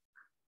see,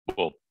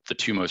 well, the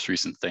two most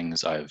recent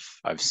things I've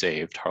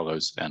saved,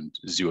 Harlow's and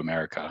Zoo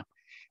America,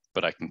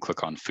 but I can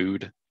click on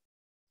food,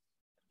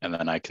 and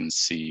then I can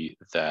see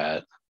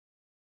that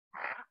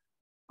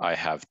I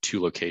have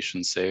 2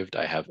 locations saved.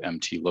 I have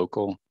MT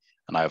Local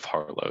and I have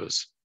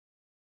Harlow's.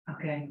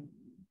 Okay.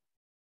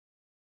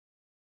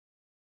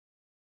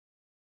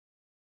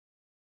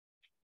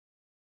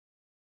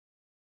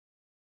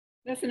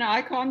 There's an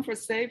icon for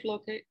saved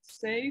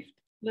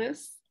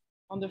list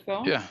on the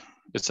phone. Yeah,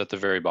 it's at the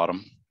very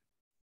bottom.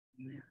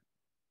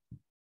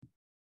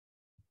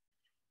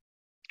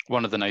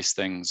 One of the nice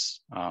things,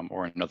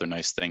 or another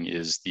nice thing,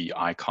 is the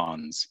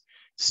icons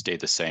stay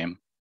the same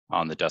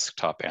on the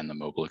desktop and the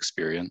mobile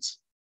experience.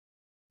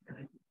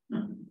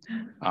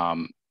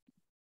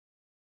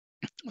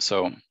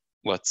 So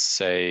let's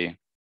say,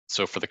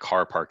 so for the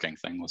car parking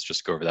thing, let's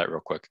just go over that real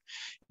quick.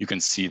 You can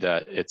see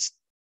that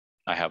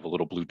I have a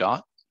little blue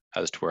dot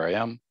as to where I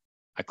am.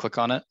 I click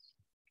on it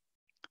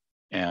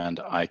and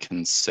I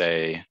can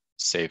say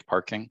save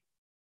parking.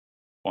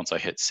 Once I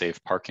hit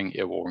save parking,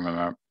 it will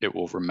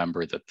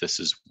remember that this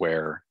is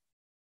where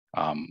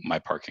my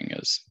parking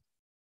is,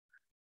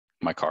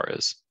 my car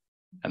is,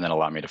 and then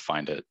allow me to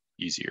find it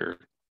easier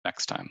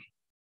next time.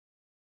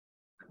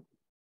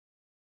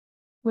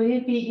 Would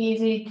it be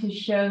easy to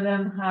show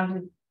them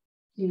how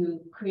to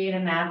create a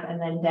map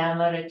and then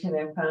download it to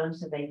their phone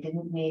so they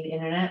didn't need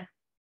internet?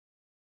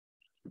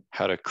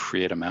 How to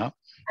create a map?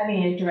 I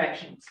mean,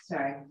 directions,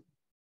 sorry.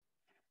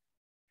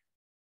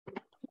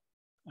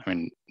 I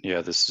mean,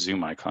 yeah, this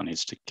Zoom icon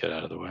needs to get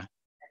out of the way.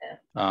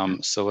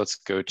 So let's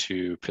go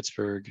to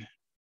Pittsburgh.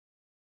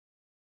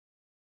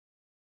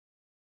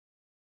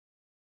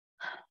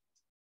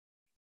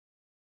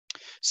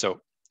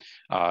 So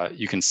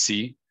you can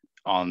see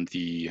on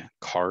the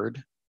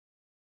card,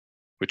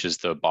 which is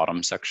the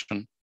bottom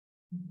section,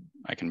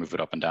 I can move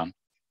it up and down,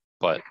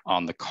 but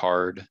on the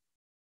card,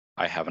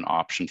 I have an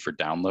option for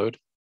download.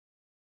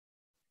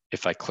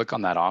 If I click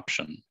on that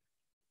option,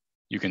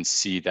 you can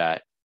see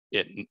that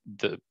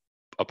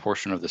a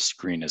portion of the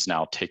screen is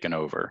now taken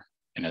over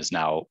and is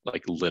now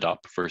like lit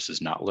up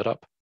versus not lit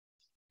up.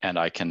 And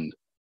I can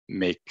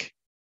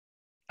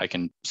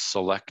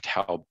select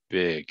how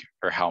big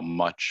or how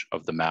much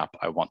of the map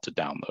I want to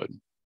download.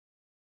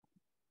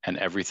 And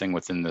everything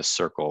within this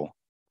circle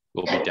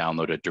will be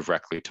downloaded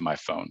directly to my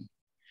phone.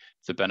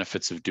 The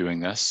benefits of doing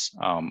this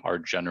are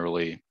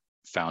generally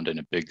found in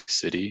a big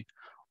city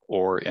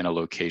or in a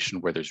location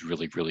where there's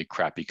really, really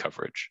crappy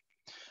coverage.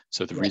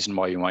 So the reason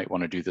why you might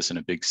want to do this in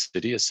a big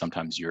city is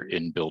sometimes you're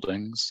in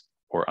buildings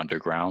or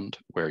underground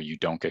where you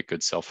don't get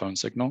good cell phone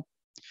signal.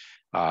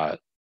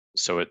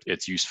 So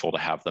it's useful to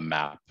have the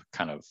map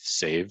kind of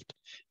saved.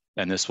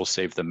 And this will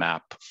save the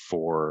map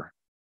for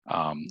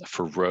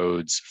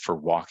roads, for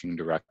walking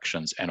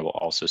directions, and it will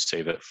also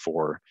save it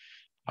for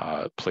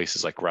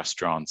places like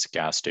restaurants,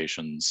 gas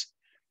stations,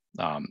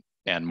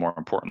 and more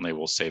importantly,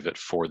 we'll save it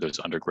for those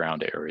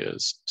underground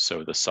areas.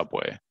 So the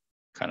subway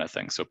kind of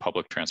thing. So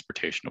public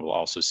transportation will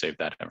also save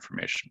that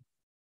information.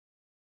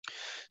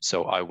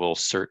 So I will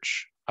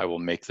search I will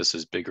make this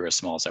as big or as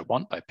small as I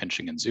want by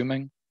pinching and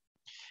zooming,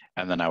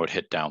 and then I would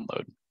hit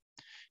download.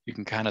 You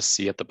can kind of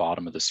see at the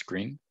bottom of the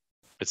screen,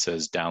 it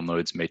says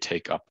downloads may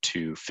take up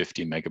to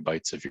 50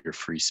 megabytes of your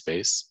free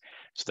space.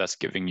 So that's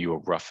giving you a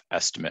rough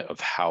estimate of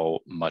how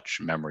much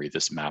memory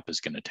this map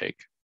is going to take.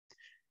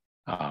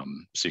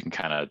 So you can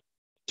kind of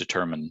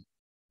determine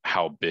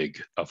how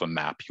big of a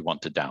map you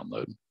want to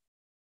download.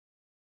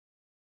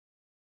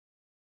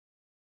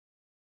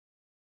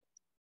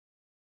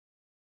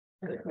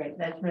 That's great.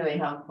 That's really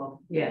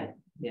helpful. Yeah,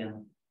 yeah.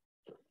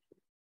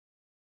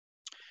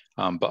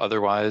 But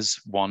otherwise,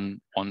 one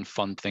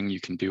fun thing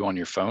you can do on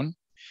your phone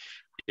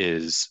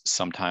is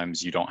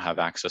sometimes you don't have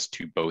access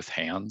to both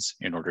hands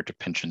in order to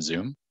pinch and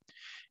zoom.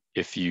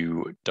 If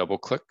you double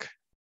click,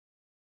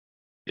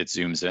 it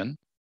zooms in.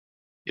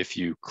 If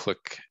you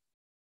click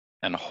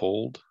and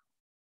hold,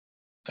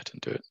 I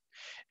didn't do it.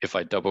 If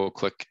I double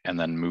click and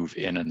then move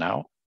in and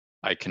out,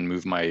 I can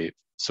move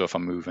so if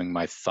I'm moving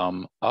my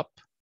thumb up,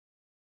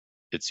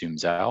 it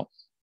zooms out.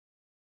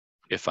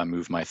 If I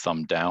move my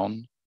thumb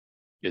down,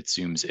 it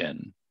zooms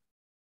in.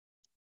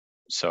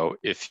 So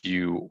if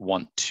you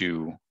want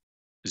to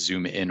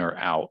zoom in or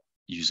out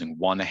using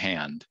one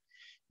hand,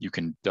 you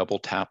can double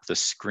tap the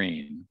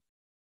screen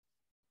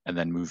and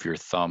then move your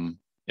thumb,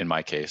 in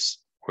my case,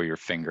 or your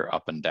finger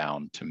up and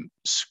down to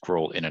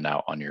scroll in and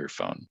out on your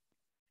phone.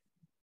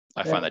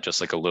 I find that just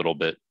like a little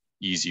bit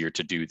easier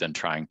to do than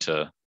trying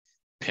to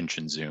pinch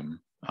and zoom,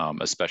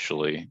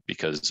 especially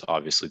because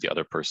obviously the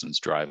other person's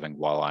driving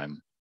while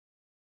I'm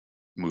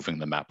moving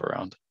the map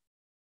around.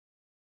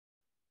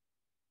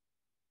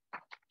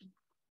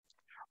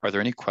 Are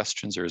there any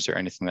questions, or is there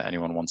anything that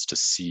anyone wants to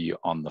see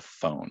on the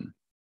phone?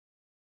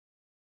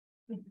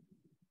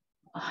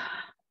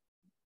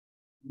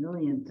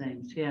 Million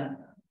things, yeah.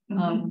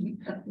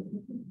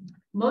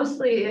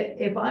 Mostly,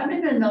 if I'm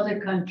in another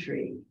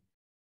country,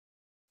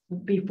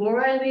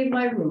 before I leave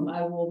my room,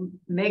 I will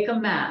make a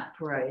map,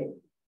 right?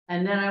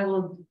 And then I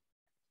will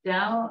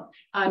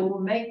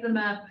make the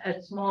map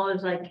as small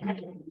as I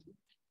can,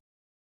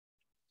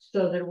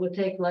 so that it will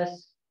take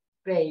less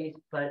space,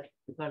 but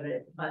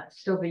it might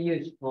still be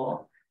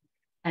useful.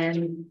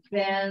 And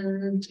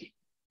then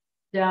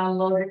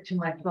download it to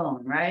my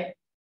phone, right?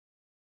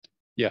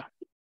 Yeah.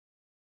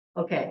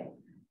 Okay.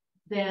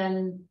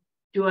 Then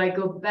do I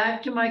go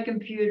back to my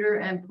computer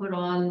and put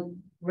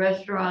on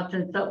restaurants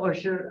and stuff, or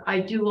should I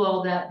do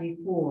all that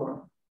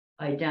before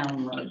I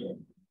download it?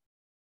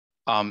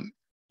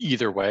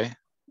 Either way,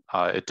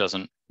 it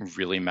doesn't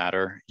really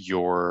matter.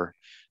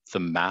 The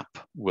map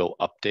will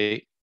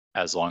update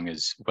as long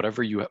as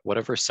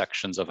whatever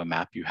sections of a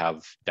map you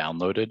have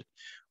downloaded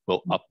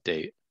will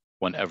update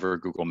whenever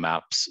Google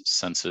Maps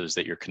senses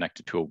that you're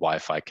connected to a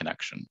Wi-Fi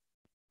connection.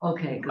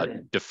 Okay,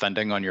 good.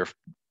 Depending on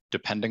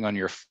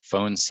your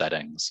phone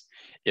settings,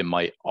 it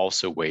might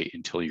also wait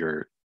until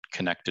you're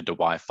connected to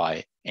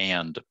Wi-Fi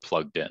and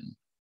plugged in,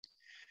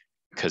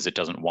 because it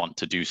doesn't want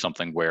to do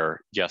something where,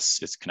 yes,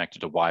 it's connected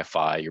to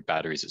Wi-Fi, your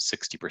battery's at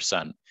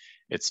 60%,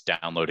 it's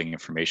downloading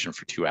information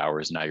for 2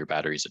 hours, now your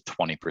battery's at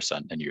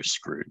 20% and you're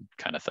screwed,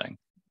 kind of thing.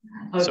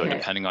 Okay. So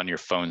depending on your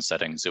phone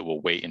settings, it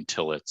will wait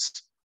until it's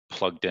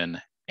plugged in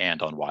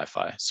and on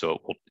Wi-Fi. So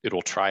it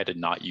will try to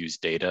not use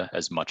data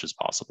as much as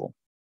possible.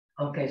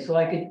 Okay, so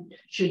I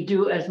should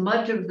do as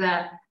much of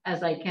that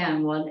as I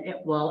can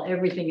while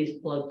everything is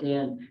plugged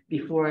in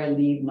before I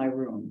leave my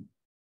room.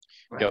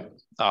 Right?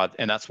 Yep,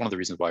 and that's one of the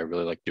reasons why I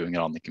really like doing it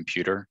on the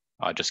computer,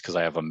 just because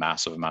I have a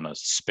massive amount of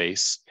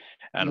space,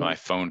 and my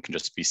phone can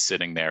just be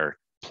sitting there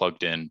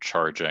plugged in,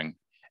 charging,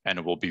 and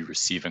it will be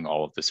receiving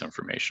all of this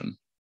information.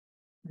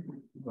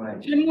 Right.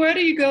 Jim, where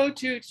do you go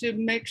to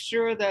make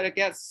sure that it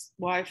gets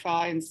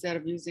Wi-Fi instead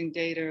of using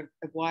data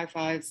if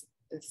Wi-Fi is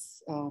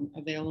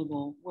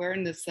available? Where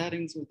in the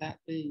settings would that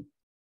be?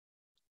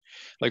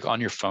 Like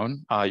on your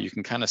phone, you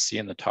can kind of see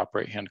in the top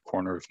right-hand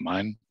corner of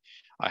mine,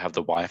 I have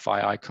the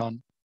Wi-Fi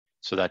icon.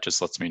 So that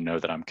just lets me know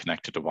that I'm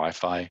connected to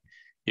Wi-Fi.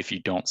 If you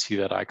don't see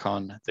that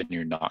icon, then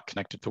you're not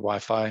connected to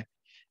Wi-Fi.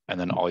 And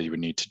then all you would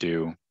need to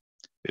do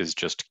is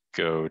just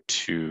go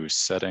to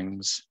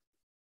settings,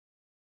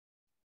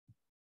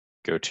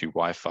 go to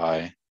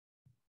Wi-Fi,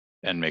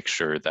 and make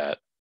sure that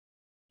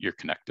you're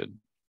connected.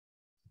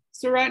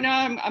 So right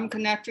now I'm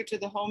connected to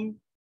the home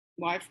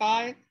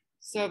Wi-Fi.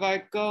 So if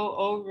I go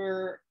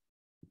over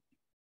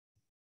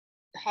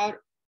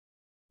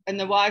and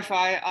the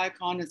Wi-Fi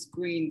icon is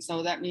green.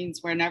 So that means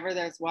whenever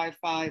there's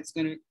Wi-Fi, it's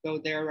going to go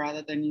there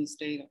rather than use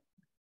data.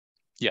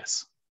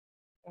 Yes.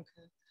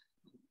 Okay.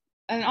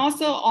 And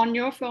also on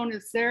your phone,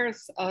 is there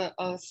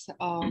a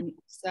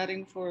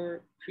setting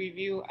for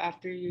preview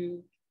after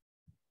you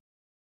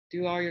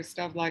do all your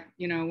stuff? Like,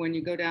 when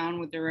you go down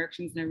with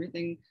directions and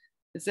everything,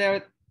 is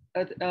there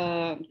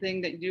a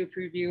thing that you do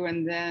preview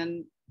and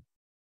then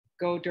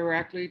go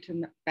directly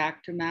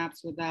back to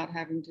maps without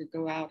having to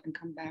go out and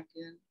come back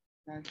in?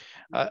 Right?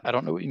 I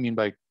don't know what you mean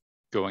by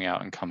going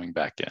out and coming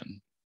back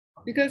in.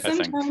 Because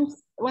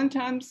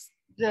sometimes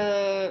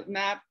the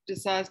map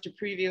decides to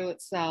preview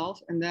itself,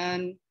 and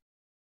then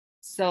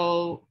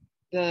so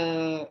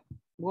the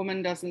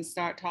woman doesn't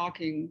start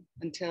talking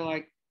until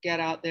I get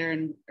out there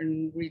and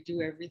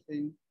redo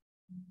everything.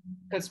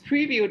 Because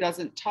preview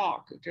doesn't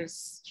talk, it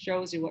just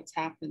shows you what's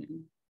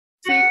happening.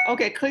 See,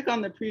 okay, click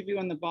on the preview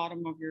on the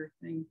bottom of your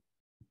thing.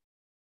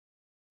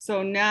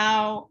 So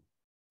now,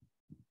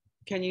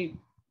 can you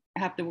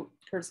have the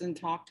person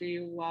talk to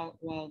you while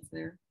it's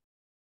there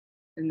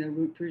in the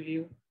root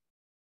preview?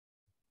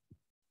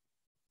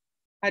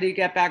 How do you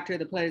get back to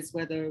the place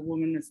where the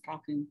woman is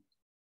talking?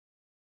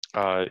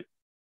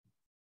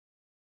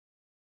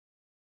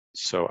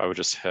 So I would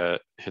just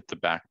hit the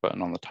back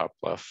button on the top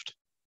left.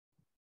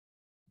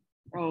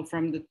 Oh,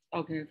 from the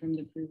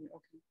preview,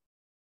 okay.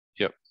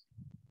 Yep.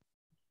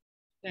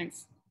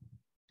 Thanks.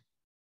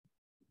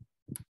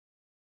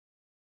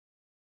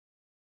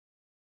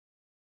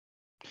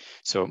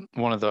 So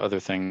one of the other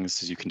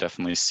things is you can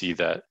definitely see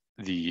that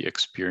the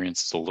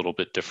experience is a little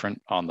bit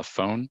different on the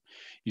phone.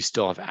 You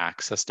still have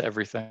access to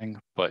everything,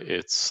 but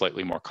it's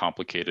slightly more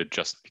complicated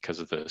just because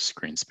of the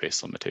screen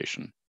space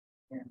limitation.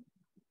 Yeah.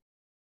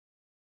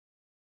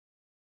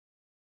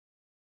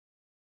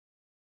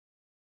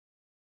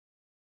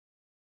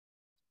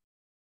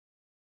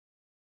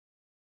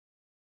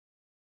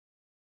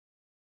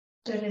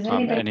 So does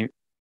anybody?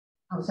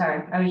 Oh,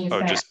 sorry, I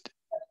was just.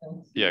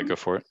 Yeah, go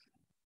for it.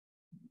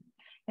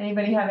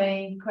 Anybody have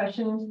any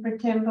questions for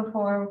Tim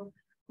before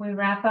we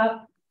wrap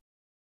up?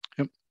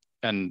 Yep.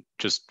 And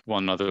just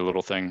one other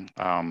little thing.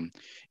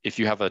 If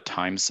you have a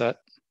time set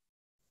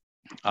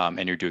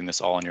and you're doing this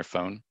all on your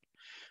phone,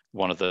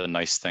 one of the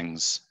nice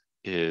things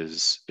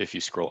is if you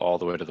scroll all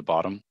the way to the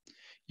bottom,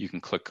 you can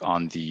click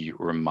on the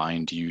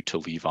remind you to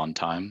leave on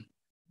time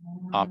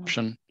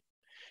option.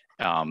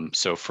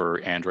 So for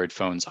Android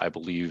phones, I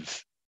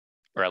believe,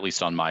 or at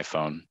least on my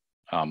phone,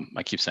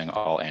 I keep saying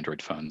all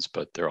Android phones,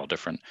 but they're all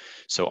different.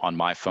 So on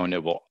my phone,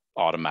 it will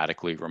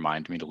automatically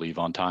remind me to leave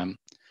on time.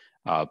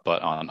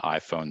 But on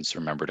iPhones,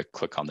 remember to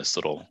click on this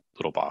little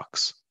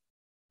box,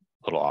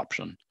 little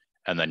option.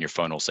 And then your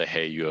phone will say,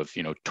 hey, you have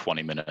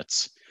 20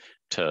 minutes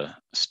to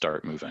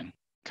start moving,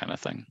 kind of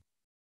thing.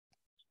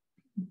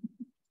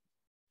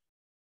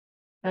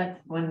 That's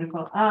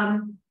wonderful.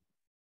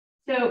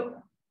 So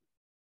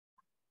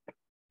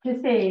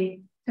just a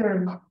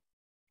sort of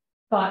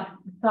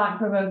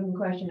thought-provoking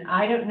question.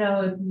 I don't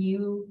know if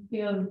you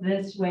feel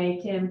this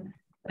way, Tim,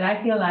 but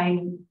I feel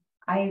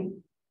I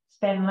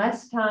spend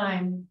less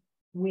time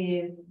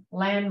with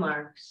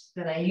landmarks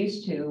than I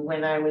used to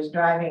when I was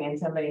driving and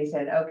somebody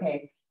said,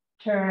 okay,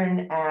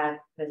 turn at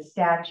the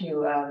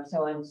statue of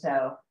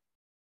so-and-so,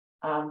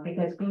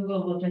 because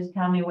Google will just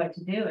tell me what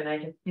to do and I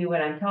just do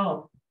what I'm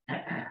told.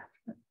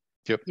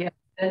 Yep. Yeah,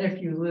 and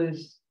if you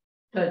lose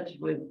touch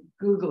with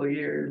Google,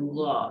 you're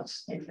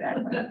lost.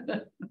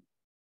 Exactly.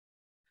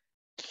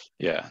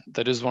 Yeah,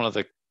 that is one of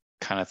the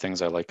kind of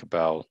things I like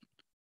about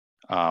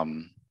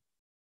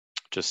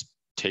just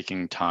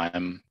taking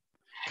time,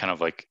 kind of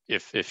like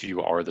if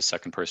you are the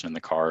second person in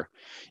the car,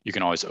 you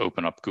can always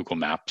open up Google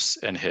Maps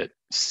and hit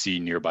see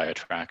nearby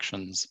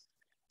attractions.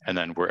 And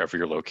then wherever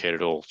you're located,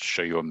 it'll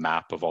show you a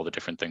map of all the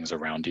different things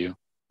around you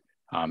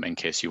in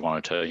case you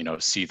wanted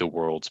to, see the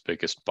world's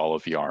biggest ball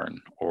of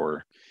yarn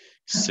or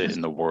sit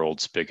in the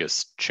world's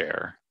biggest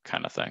chair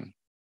kind of thing.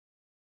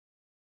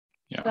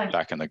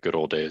 Back in the good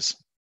old days.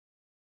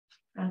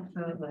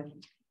 Absolutely.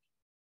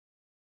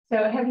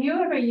 So have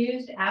you ever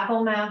used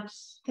Apple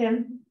Maps,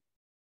 Tim?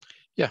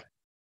 Yeah.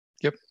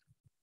 Yep.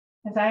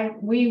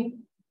 Because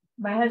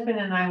my husband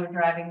and I were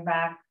driving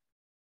back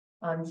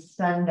on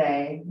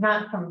Sunday,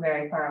 not from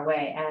very far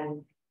away,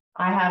 and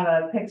I have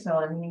a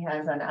Pixel and he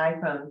has an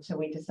iPhone, so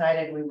we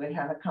decided we would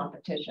have a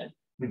competition.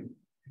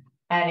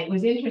 And it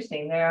was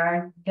interesting.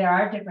 There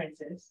are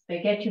differences.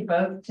 They get you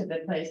both to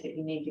the place that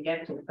you need to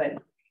get to,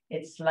 but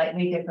it's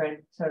slightly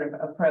different sort of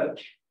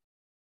approach.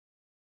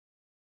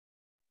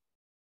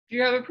 Do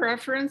you have a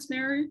preference,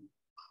 Mary?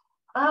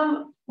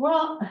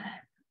 Well,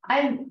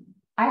 I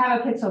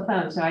have a Pixel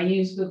phone, so I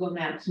use Google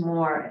Maps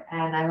more,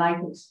 and I like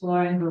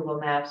exploring Google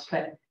Maps,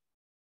 but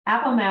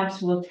Apple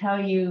Maps will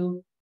tell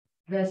you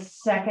the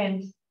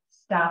second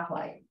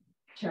stoplight,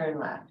 turn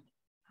left,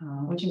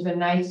 which is a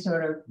nice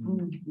sort of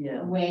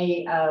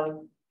way of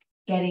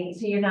getting,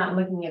 so you're not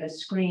looking at a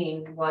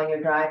screen while you're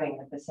driving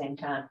at the same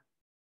time.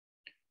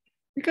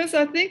 Because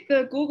I think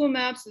the Google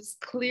Maps is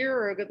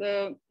clearer.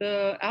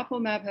 The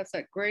Apple Map has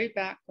that gray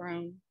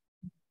background.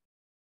 I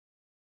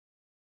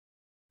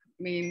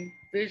mean,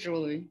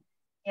 visually.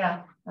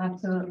 Yeah,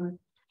 absolutely.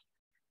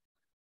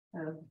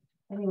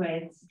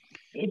 Anyway,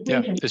 it's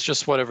it's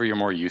just whatever you're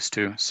more used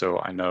to. So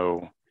I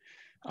know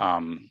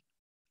one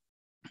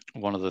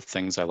of the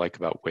things I like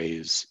about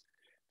Waze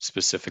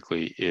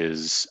specifically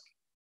is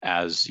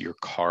as your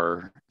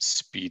car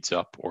speeds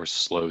up or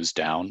slows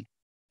down,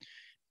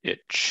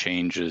 it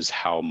changes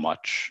how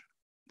much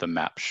the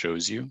map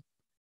shows you.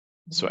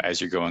 So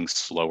as you're going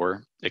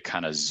slower, it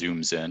kind of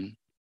zooms in.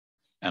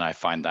 And I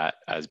find that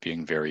as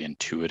being very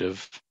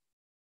intuitive.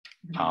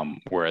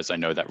 Whereas I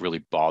know that really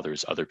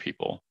bothers other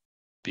people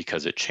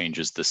because it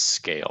changes the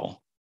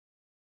scale.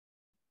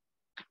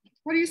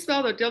 How do you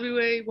spell the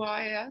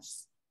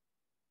W-A-Y-S?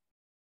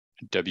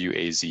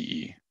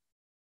 WAZE.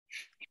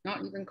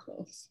 Not even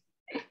close.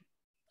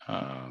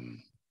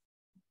 Um,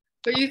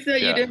 But you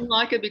said you Yeah. didn't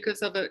like it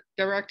because of it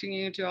directing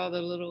you to all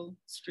the little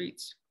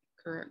streets,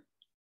 correct?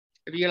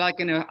 If you're like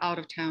in a out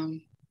of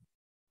town.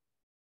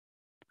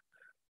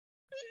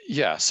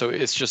 yeah, so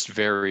it's just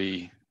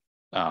very,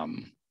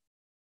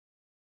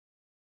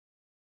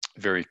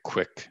 very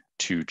quick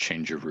to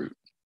change your route.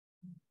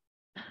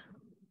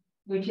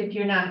 Which if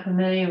you're not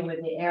familiar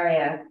with the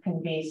area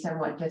can be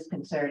somewhat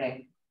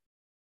disconcerting.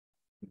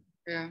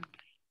 Yeah.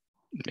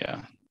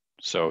 Yeah,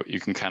 so you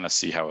can kind of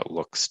see how it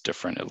looks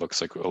different. It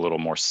looks like a little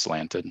more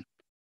slanted,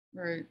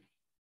 Right.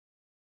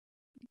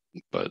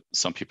 but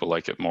some people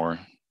like it more.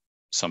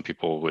 Some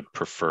people would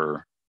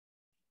prefer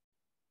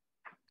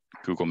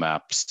Google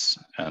Maps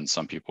and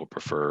some people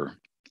prefer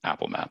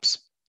Apple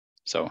Maps.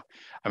 So,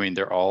 I mean,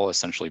 they're all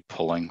essentially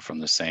pulling from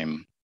the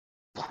same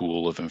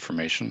pool of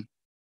information,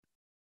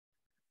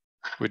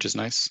 which is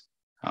nice.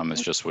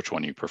 It's just which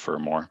one you prefer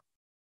more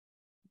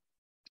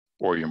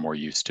or you're more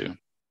used to.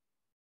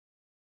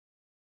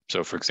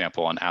 So for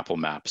example, on Apple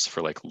Maps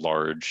for like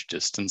large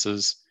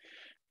distances,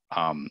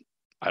 I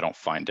don't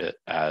find it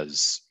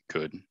as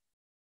good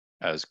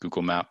as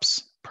Google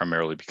Maps,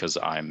 primarily because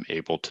I'm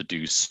able to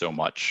do so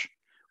much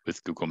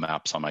with Google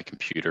Maps on my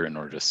computer in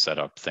order to set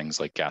up things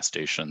like gas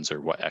stations or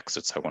what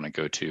exits I want to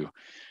go to,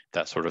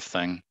 that sort of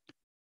thing.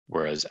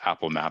 Whereas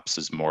Apple Maps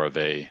is more of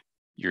a,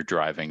 you're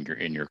driving, you're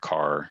in your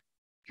car,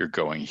 you're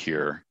going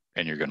here,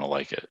 and you're going to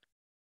like it.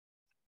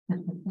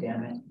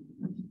 Damn it.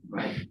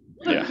 Right.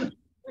 Yeah.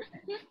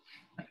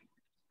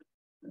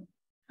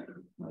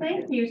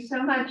 Thank you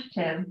so much,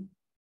 Tim.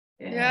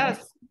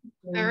 Yes.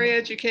 Very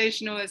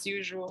educational as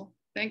usual.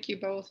 Thank you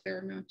both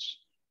very much.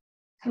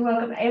 You're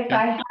welcome. If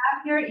I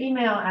have your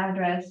email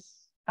address,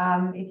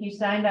 if you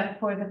signed up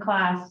for the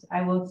class,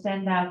 I will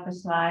send out the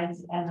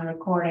slides and the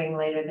recording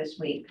later this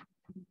week.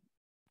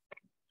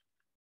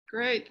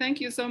 Great. Thank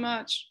you so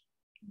much.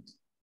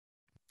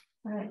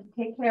 All right,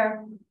 take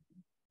care.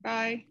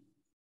 Bye.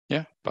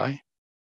 Yeah, bye.